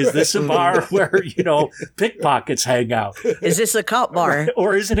 Is this a bar where, pickpockets hang out? Is this a cop bar?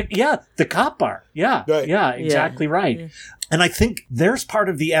 Or is it the cop bar. Yeah. Right. Yeah, exactly right. And I think there's part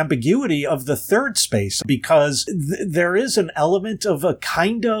of the ambiguity of the third space, because there is an element of a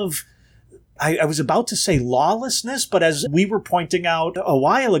kind of, I was about to say lawlessness, but as we were pointing out a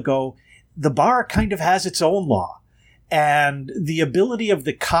while ago, the bar kind of has its own law. And the ability of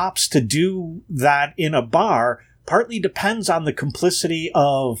the cops to do that in a bar partly depends on the complicity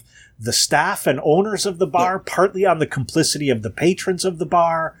of the staff and owners of the bar, partly on the complicity of the patrons of the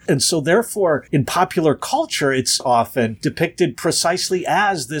bar. And so therefore, in popular culture, it's often depicted precisely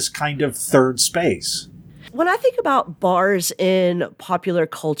as this kind of third space. When I think about bars in popular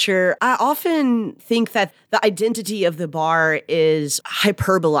culture, I often think that the identity of the bar is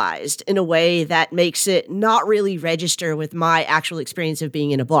hyperbolized in a way that makes it not really register with my actual experience of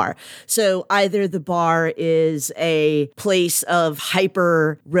being in a bar. So either the bar is a place of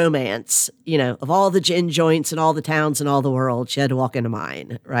hyper romance, of all the gin joints and all the towns in all the world, you had to walk into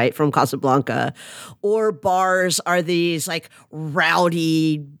mine, right, from Casablanca. Or bars are these like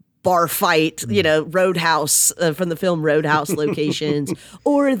rowdy bar fight, Roadhouse, from the film Roadhouse locations,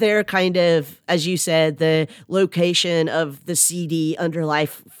 or they're kind of, as you said, the location of the seedy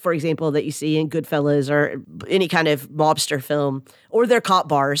underlife, for example, that you see in Goodfellas or any kind of mobster film, or they're cop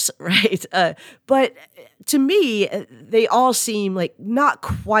bars, right? But to me, they all seem like not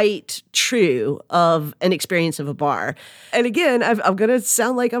quite true of an experience of a bar. And again, I'm going to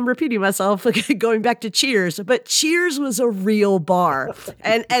sound like I'm repeating myself, going back to Cheers, but Cheers was a real bar.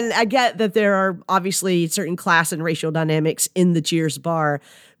 And I get that there are obviously certain class and racial dynamics in the Cheers bar,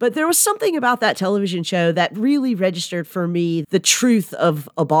 but there was something about that television show that really registered for me the truth of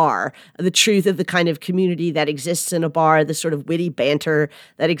a bar, the truth of the kind of community that exists in a bar, the sort of witty banter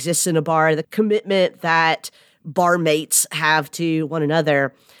that exists in a bar, the commitment that bar mates have to one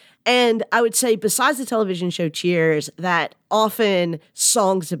another. And I would say, besides the television show Cheers, that often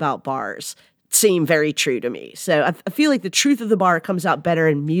songs about bars seem very true to me. So I feel like the truth of the bar comes out better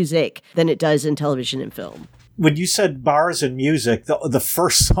in music than it does in television and film. When you said bars and music, the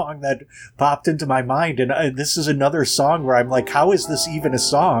first song that popped into my mind, and this is another song where I'm like, how is this even a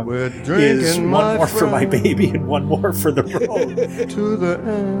song? Is One More for My Baby and One More for the Road. To the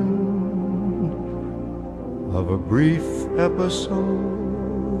end of a brief episode,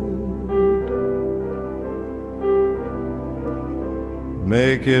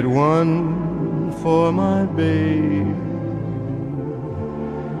 make it one for my baby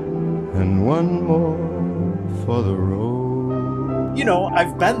and one more for the road.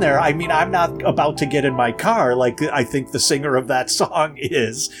 I've been there. I mean, I'm not about to get in my car like I think the singer of that song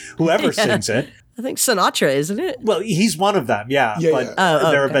is, whoever sings it. I think Sinatra, isn't it? Well, he's one of them, yeah. But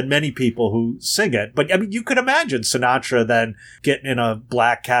there have been many people who sing it. But I mean, you could imagine Sinatra then getting in a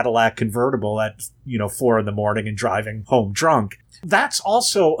black Cadillac convertible at 4 a.m. and driving home drunk. That's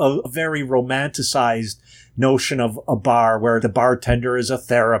also a very romanticized notion of a bar where the bartender is a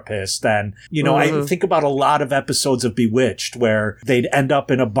therapist. And, I think about a lot of episodes of Bewitched where they'd end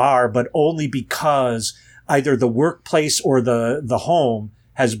up in a bar, but only because either the workplace or the home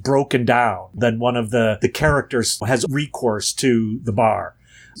has broken down. Then one of the characters has recourse to the bar.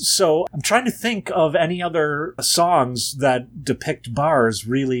 So I'm trying to think of any other songs that depict bars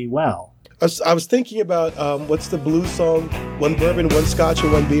really well. I was thinking about, what's the blues song? One bourbon, one scotch,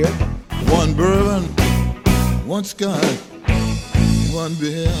 and one beer? One bourbon, one scotch, one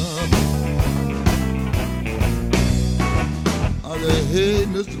beer.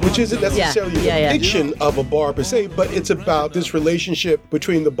 Which isn't necessarily a depiction of a bar per se, but it's about this relationship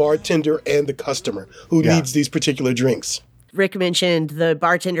between the bartender and the customer who needs these particular drinks. Rick mentioned the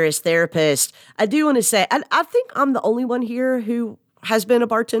bartender as therapist. I do want to say, I think I'm the only one here who has been a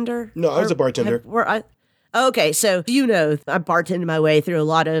bartender. No, I was a bartender. Okay, so I bartended my way through a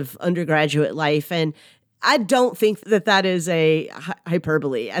lot of undergraduate life, and I don't think that is a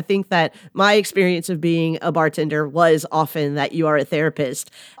hyperbole. I think that my experience of being a bartender was often that you are a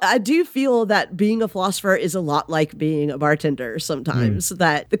therapist. I do feel that being a philosopher is a lot like being a bartender sometimes,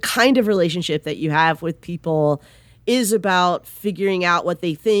 that the kind of relationship that you have with people is about figuring out what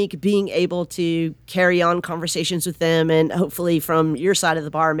they think, being able to carry on conversations with them, and hopefully from your side of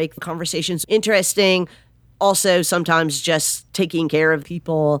the bar, make the conversations interesting. Also, sometimes just taking care of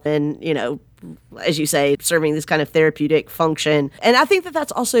people and, as you say, serving this kind of therapeutic function. And I think that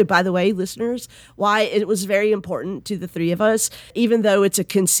that's also, by the way, listeners, why it was very important to the three of us, even though it's a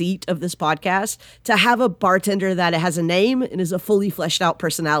conceit of this podcast, to have a bartender that has a name and is a fully fleshed out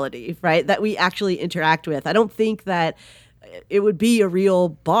personality, right? That we actually interact with. I don't think that it would be a real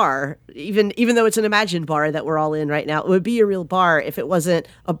bar, even though it's an imagined bar that we're all in right now. It would be a real bar if it wasn't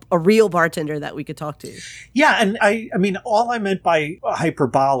a real bartender that we could talk to. Yeah, and I mean, all I meant by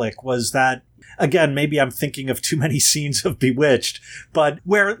hyperbolic was that again, maybe I'm thinking of too many scenes of Bewitched, but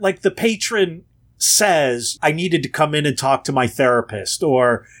where like the patron says, I needed to come in and talk to my therapist,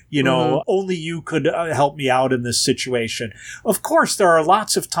 or, you know, only you could help me out in this situation. Of course, there are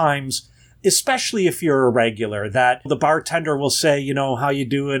lots of times, especially if you're a regular, that the bartender will say, you know, how you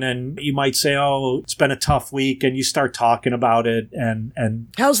doing? And you might say, oh, it's been a tough week. And you start talking about it. And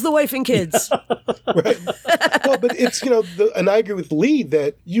how's the wife and kids? Right. Well, but it's, you know, and I agree with Lee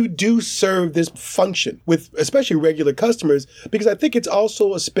that you do serve this function with especially regular customers, because I think it's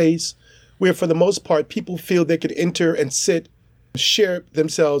also a space where, for the most part, people feel they could enter and sit, share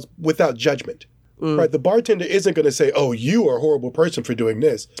themselves without judgment. Right? The bartender isn't going to say, oh, you are a horrible person for doing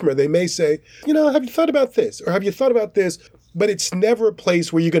this. They may say, you know, have you thought about this? Or have you thought about this? But it's never a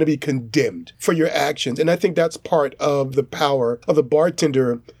place where you're going to be condemned for your actions. And I think that's part of the power of the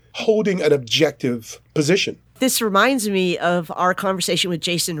bartender holding an objective position. This reminds me of our conversation with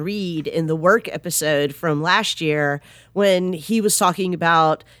Jason Reed in the work episode from last year when he was talking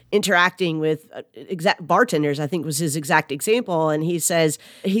about interacting with exact bartenders, I think was his exact example. And he says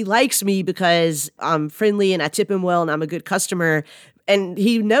he likes me because I'm friendly and I tip him well and I'm a good customer. And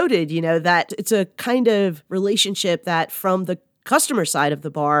he noted, you know, that it's a kind of relationship that from the customer side of the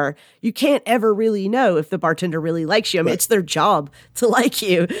bar, you can't ever really know if the bartender really likes you. I mean, it's their job to like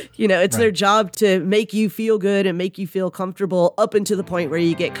you. You know, it's their job to make you feel good and make you feel comfortable up until the point where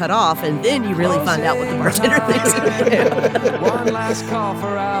you get cut off. And then you really find out what the bartender thinks of you. One last call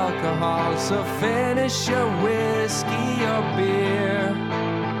for alcohol, so finish your whiskey or beer.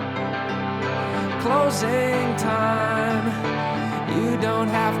 Closing time. You don't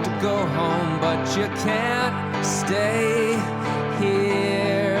have to go home, but you can't stay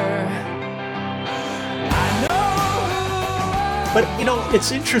here. I know. But, you know,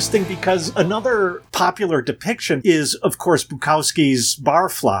 it's interesting because another popular depiction is, of course, Bukowski's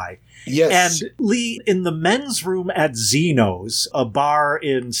Barfly. Yes. And Lee, in the men's room at Zeno's, a bar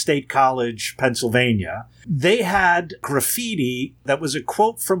in State College, Pennsylvania, they had graffiti that was a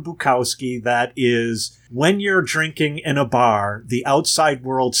quote from Bukowski that is, when you're drinking in a bar, the outside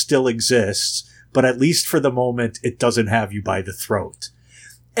world still exists, but at least for the moment, it doesn't have you by the throat.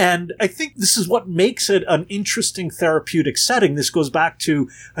 And I think this is what makes it an interesting therapeutic setting. This goes back to,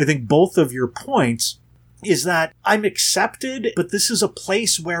 I think, both of your points, is that I'm accepted, but this is a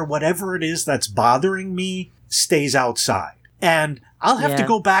place where whatever it is that's bothering me stays outside. And I'll have to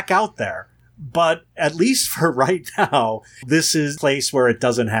go back out there. But at least for right now, this is a place where it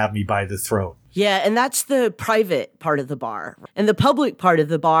doesn't have me by the throat. Yeah, and that's the private part of the bar. And the public part of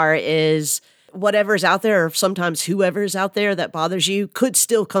the bar is whatever's out there, or sometimes whoever's out there that bothers you could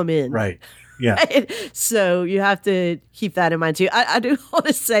still come in. Right. Yeah. Right? So you have to keep that in mind too. I do want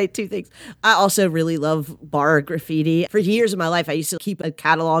to say two things. I also really love bar graffiti. For years of my life, I used to keep a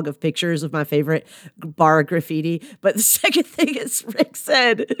catalog of pictures of my favorite bar graffiti. But the second thing is, Rick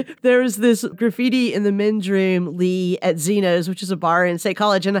said, there was this graffiti in the men's room, Lee, at Zeno's, which is a bar in State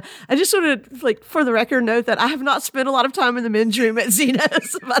College. And I just want to, like, for the record, note that I have not spent a lot of time in the men's room at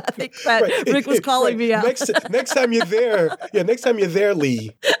Zeno's, but I think that Rick was calling me out. Next time you're there,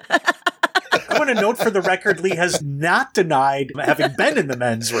 Lee. I want to note for the record, Lee has not denied having been in the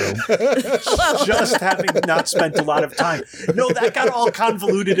men's room, just having not spent a lot of time. No, that got all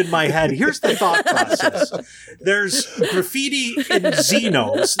convoluted in my head. Here's the thought process. There's graffiti in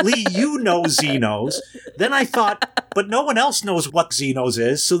Zeno's. Lee, you know Zeno's. Then I thought, but no one else knows what Zeno's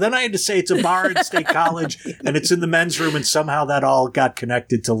is. So then I had to say it's a bar in State College and it's in the men's room, and somehow that all got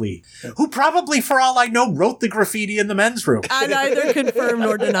connected to Lee, who probably, for all I know, wrote the graffiti in the men's room. I neither confirm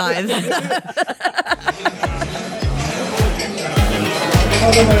nor deny that.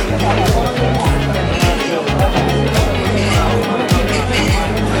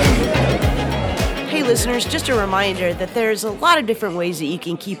 Hey listeners, just a reminder that there's a lot of different ways that you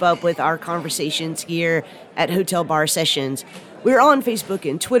can keep up with our conversations here at Hotel Bar Sessions. We're on Facebook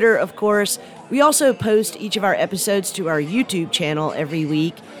and Twitter, of course. We also post each of our episodes to our YouTube channel every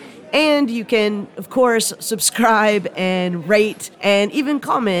week. And you can, of course, subscribe and rate and even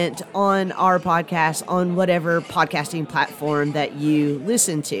comment on our podcast on whatever podcasting platform that you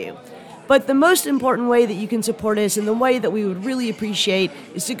listen to. But the most important way that you can support us, and the way that we would really appreciate,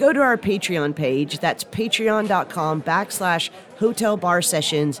 is to go to our Patreon page. That's patreon.com/Hotel Bar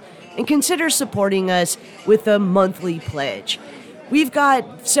Sessions, and consider supporting us with a monthly pledge. We've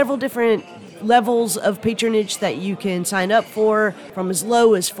got several different levels of patronage that you can sign up for, from as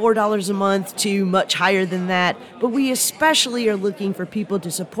low as $4 a month to much higher than that. But we especially are looking for people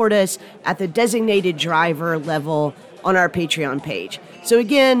to support us at the designated driver level on our Patreon page. So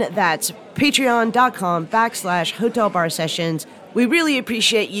again, that's patreon.com/Hotel Bar Sessions. We really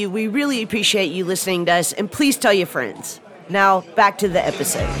appreciate you. We really appreciate you listening to us. And please tell your friends. Now, back to the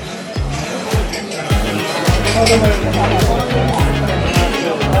episode.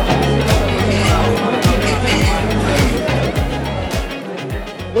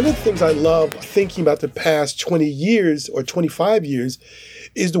 One of the things I love thinking about the past 20 years or 25 years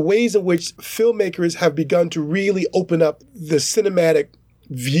is the ways in which filmmakers have begun to really open up the cinematic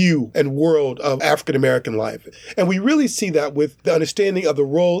view and world of African American life. And we really see that with the understanding of the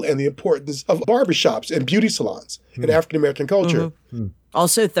role and the importance of barbershops and beauty salons in African American culture.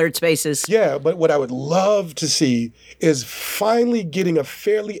 Also, third spaces. Yeah, but what I would love to see is finally getting a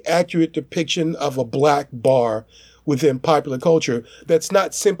fairly accurate depiction of a black bar within popular culture that's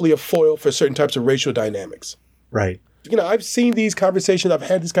not simply a foil for certain types of racial dynamics. Right. You know, I've seen these conversations, I've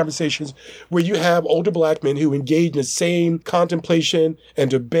had these conversations where you have older black men who engage in the same contemplation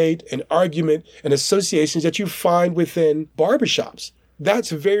and debate and argument and associations that you find within barbershops. That's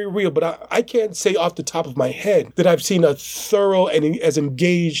very real, but I can't say off the top of my head that I've seen a thorough and as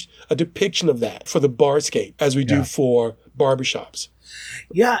engaged a depiction of that for the barscape as we do for barbershops.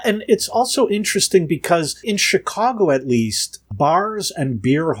 Yeah, and it's also interesting because in Chicago, at least, bars and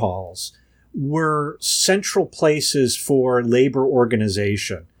beer halls were central places for labor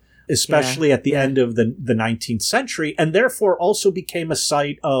organization, especially at the end of the 19th century, and therefore also became a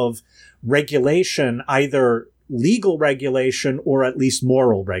site of regulation, either legal regulation or at least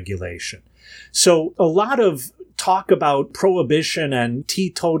moral regulation. So a lot of talk about prohibition and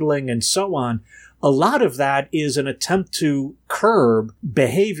teetotaling and so on, a lot of that is an attempt to curb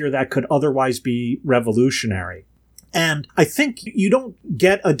behavior that could otherwise be revolutionary. And I think you don't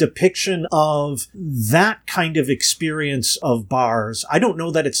get a depiction of that kind of experience of bars. I don't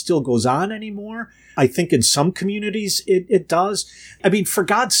know that it still goes on anymore. I think in some communities it does. I mean, for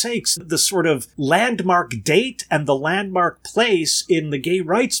God's sakes, the sort of landmark date and the landmark place in the gay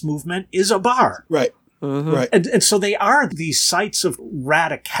rights movement is a bar. Right. Right. And so they are these sites of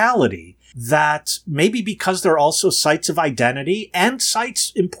radicality that maybe because they're also sites of identity and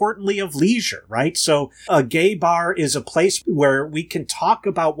sites, importantly, of leisure, right? So a gay bar is a place where we can talk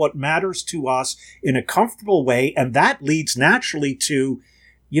about what matters to us in a comfortable way. And that leads naturally to,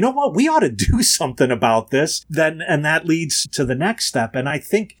 you know what, we ought to do something about this. And that leads to the next step. And I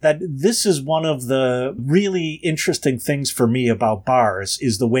think that this is one of the really interesting things for me about bars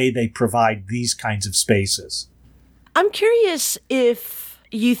is the way they provide these kinds of spaces. I'm curious if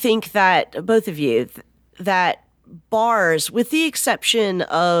you think that, both of you, that bars, with the exception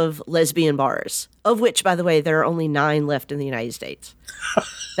of lesbian bars, of which, by the way, there are only 9 left in the United States,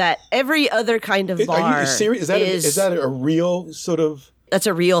 that every other kind of bar Are you serious? Is that a real sort of... That's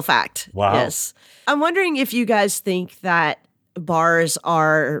a real fact. Wow. Yes. I'm wondering if you guys think that bars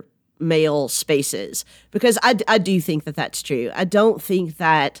are male spaces, because I do think that that's true. I don't think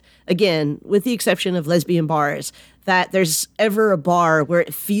that, again, with the exception of lesbian bars, that there's ever a bar where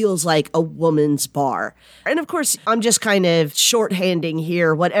it feels like a woman's bar. And of course, I'm just kind of shorthanding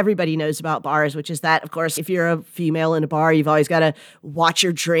here what everybody knows about bars, which is that, of course, if you're a female in a bar, you've always got to watch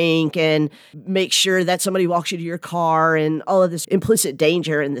your drink and make sure that somebody walks you to your car and all of this implicit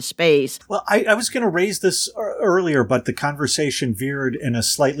danger in the space. Well, I was going to raise this earlier, but the conversation veered in a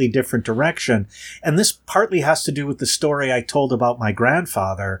slightly different direction. And this partly has to do with the story I told about my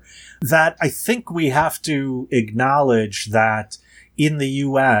grandfather, that I think we have to acknowledge that in the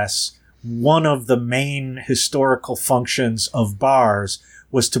U.S., one of the main historical functions of bars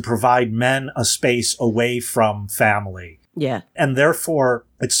was to provide men a space away from family. Yeah. And therefore,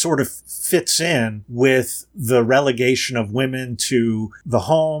 it sort of fits in with the relegation of women to the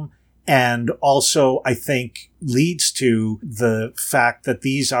home, and also, I think, leads to the fact that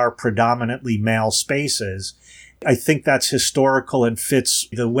these are predominantly male spaces. I think that's historical and fits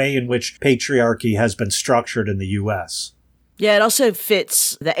the way in which patriarchy has been structured in the U.S. Yeah, it also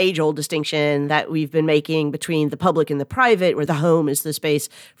fits the age-old distinction that we've been making between the public and the private, where the home is the space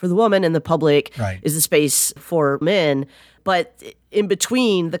for the woman and the public is the space for men. But in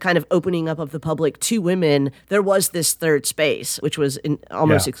between the kind of opening up of the public to women, there was this third space, which was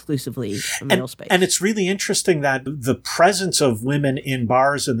almost exclusively a male space. And it's really interesting that the presence of women in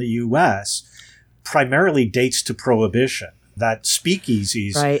bars in the U.S. primarily dates to Prohibition. That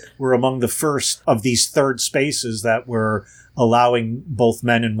speakeasies were among the first of these third spaces that were allowing both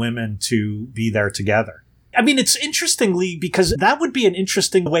men and women to be there together. I mean, it's interestingly, because that would be an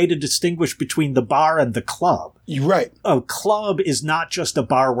interesting way to distinguish between the bar and the club. You're right. A club is not just a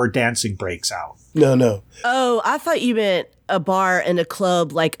bar where dancing breaks out. No. Oh, I thought you meant a bar and a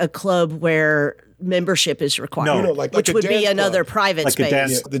club, like a club where membership is required. No. You know, like which a would be dance another club. private Like a space.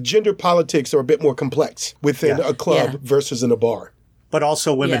 dance- Yeah, the gender politics are a bit more complex within Yeah. a club Yeah. versus in a bar. But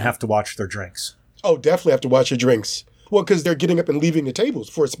also women Yeah. have to watch their drinks. Oh, definitely have to watch your drinks. Well, because they're getting up and leaving the tables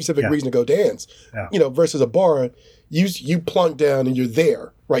for a specific Yeah. reason to go dance. Yeah. You know, versus a bar, you plunk down and you're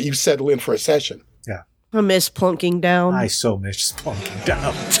there, right? You settle in for a session. Yeah. I miss plunking down. I so miss plunking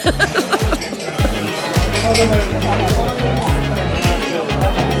down.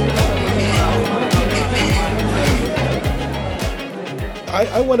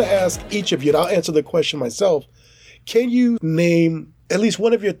 I want to ask each of you, and I'll answer the question myself. Can you name at least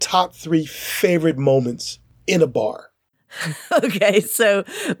one of your top 3 favorite moments in a bar? Okay, so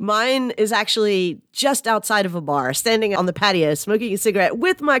mine is actually just outside of a bar, standing on the patio, smoking a cigarette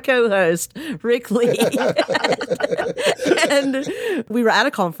with my co-host, Rick Lee. And we were at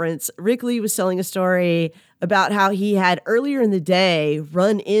a conference. Rick Lee was telling a story about how he had earlier in the day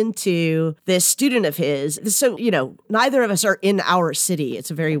run into this student of his. So, neither of us are in our city.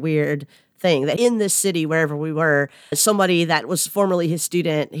 It's a very weird thing that in this city, wherever we were, somebody that was formerly his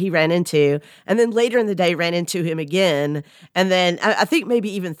student, he ran into, and then later in the day ran into him again. And then I think maybe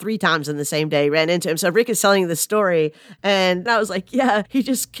even 3 times in the same day ran into him. So Rick is telling this story. And I was like, yeah, he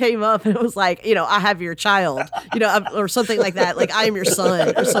just came up and was like, I have your child, or something like that. Like, I am your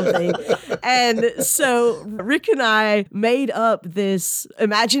son or something. And so Rick and I made up this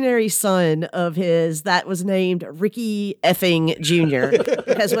imaginary son of his that was named Ricky effing Jr.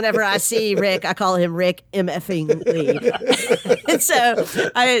 Because whenever I see Rick, I call him Rick MFing Lee. And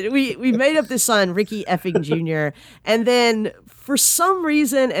so we made up this son, Ricky effing Jr. And then for some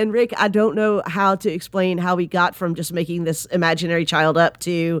reason, and Rick, I don't know how to explain how we got from just making this imaginary child up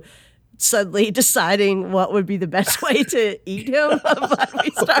to suddenly deciding what would be the best way to eat him. But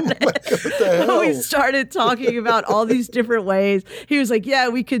we started talking about all these different ways. He was like, yeah,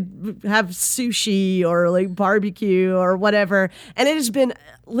 we could have sushi or like barbecue or whatever. And it has been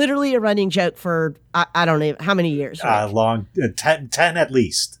literally a running joke for, I don't know, how many years? Rick? Long, 10 at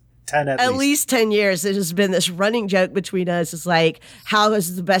least. 10 at least 10 years. It has been this running joke between us. It's like, how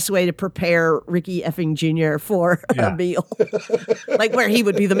is the best way to prepare Ricky effing Jr. for a meal? Like where he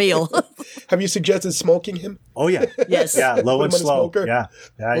would be the meal. Have you suggested smoking him? Oh, yeah. Yes. Yeah, low Put and him on a slow. smoker? Yeah.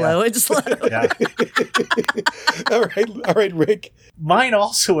 Low and slow. Yeah. All right, Rick. Mine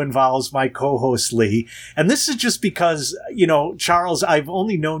also involves my co-host Lee. And this is just because, Charles, I've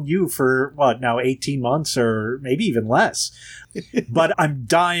only known you for, 18 months or maybe even less. But I'm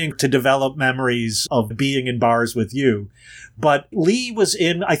dying to develop memories of being in bars with you. But Lee was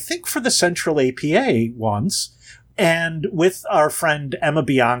in, I think, for the Central APA once. And with our friend Emma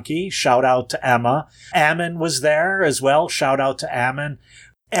Bianchi, shout out to Emma. Ammon was there as well, shout out to Ammon.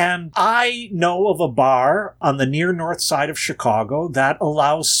 And I know of a bar on the near north side of Chicago that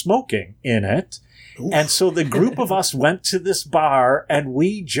allows smoking in it. And so the group of us went to this bar and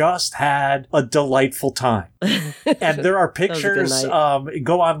we just had a delightful time. And there are pictures,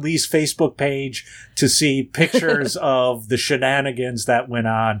 go on Lee's Facebook page to see pictures of the shenanigans that went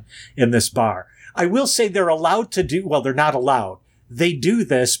on in this bar. I will say they're allowed to do, they're not allowed. They do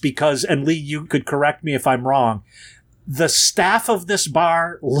this because, and Lee, you could correct me if I'm wrong, the staff of this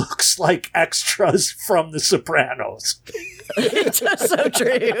bar looks like extras from The Sopranos. It's so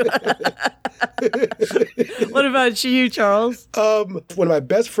true. What about you, Charles? One of my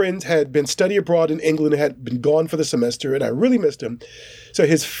best friends had been study abroad in England and had been gone for the semester, and I really missed him. So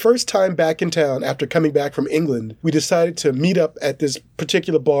his first time back in town after coming back from England, we decided to meet up at this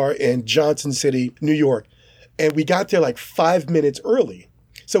particular bar in Johnson City, New York. And we got there like 5 minutes early.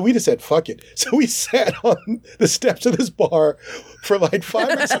 So we just said, fuck it. So we sat on the steps of this bar for like 5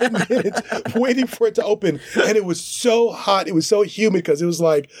 or 10 minutes waiting for it to open. And it was so hot. It was so humid because it was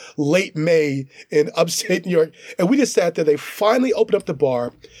like late May in upstate New York. And we just sat there. They finally opened up the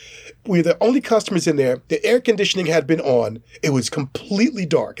bar. We were the only customers in there. The air conditioning had been on. It was completely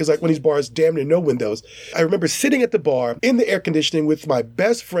dark. It's like one of these bars, damn near no windows. I remember sitting at the bar in the air conditioning with my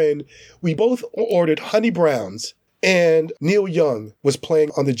best friend. We both ordered Honey Browns. And Neil Young was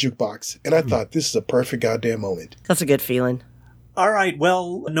playing on the jukebox. And I thought, this is a perfect goddamn moment. That's a good feeling. All right.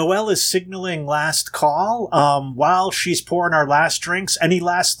 Well, Noelle is signaling last call. While she's pouring our last drinks, any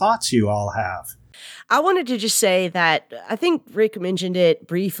last thoughts you all have? I wanted to just say that I think Rick mentioned it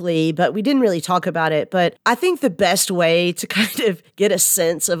briefly, but we didn't really talk about it. But I think the best way to kind of get a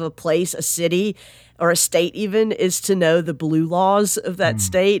sense of a place, a city, or a state even, is to know the blue laws of that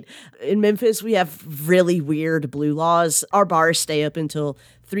state. In Memphis, we have really weird blue laws. Our bars stay up until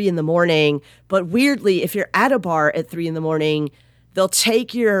 3 a.m. But weirdly, if you're at a bar at 3 a.m, they'll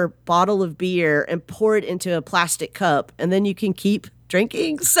take your bottle of beer and pour it into a plastic cup, and then you can keep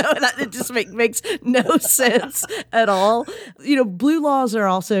drinking. So that it just makes no sense at all. Blue laws are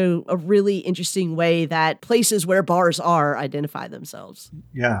also a really interesting way that places where bars are identify themselves.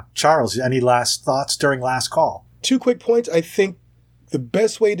 Yeah. Charles, any last thoughts during last call? 2 quick points. I think the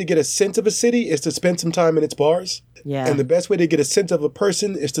best way to get a sense of a city is to spend some time in its bars. Yeah. And the best way to get a sense of a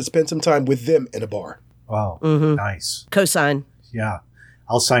person is to spend some time with them in a bar. Wow. Nice. Cosign. Yeah.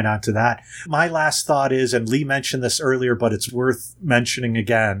 I'll sign on to that. My last thought is, and Lee mentioned this earlier, but it's worth mentioning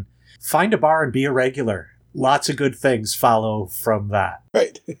again, find a bar and be a regular. Lots of good things follow from that.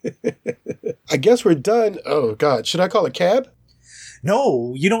 Right. I guess we're done. Oh, God. Should I call a cab?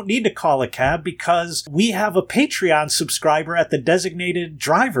 No, you don't need to call a cab because we have a Patreon subscriber at the designated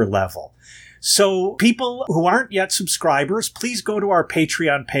driver level. So people who aren't yet subscribers, please go to our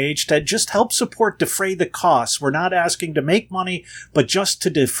Patreon page to just help support defray the costs. We're not asking to make money, but just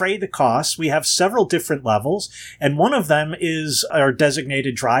to defray the costs. We have several different levels, and one of them is our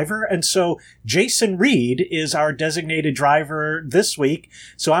designated driver. And so Jason Reed is our designated driver this week.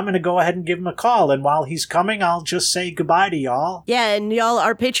 So I'm going to go ahead and give him a call. And while he's coming, I'll just say goodbye to y'all. Yeah, and y'all,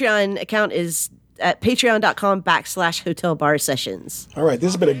 our Patreon account is at patreon.com/hotel bar sessions. All right,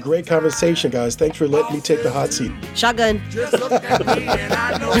 this has been a great conversation, guys. Thanks for letting me take the hot seat. Shotgun. Just look at me and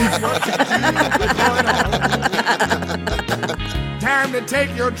I know what to do. Time to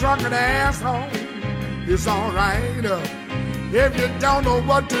take your drunken ass home. It's all right. If you don't know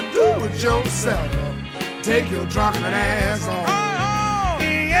what to do with yourself, take your drunken ass home.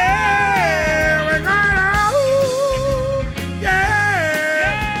 Yeah, we're gonna, yeah.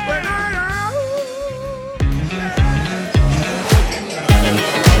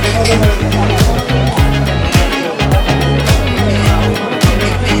 Thank you.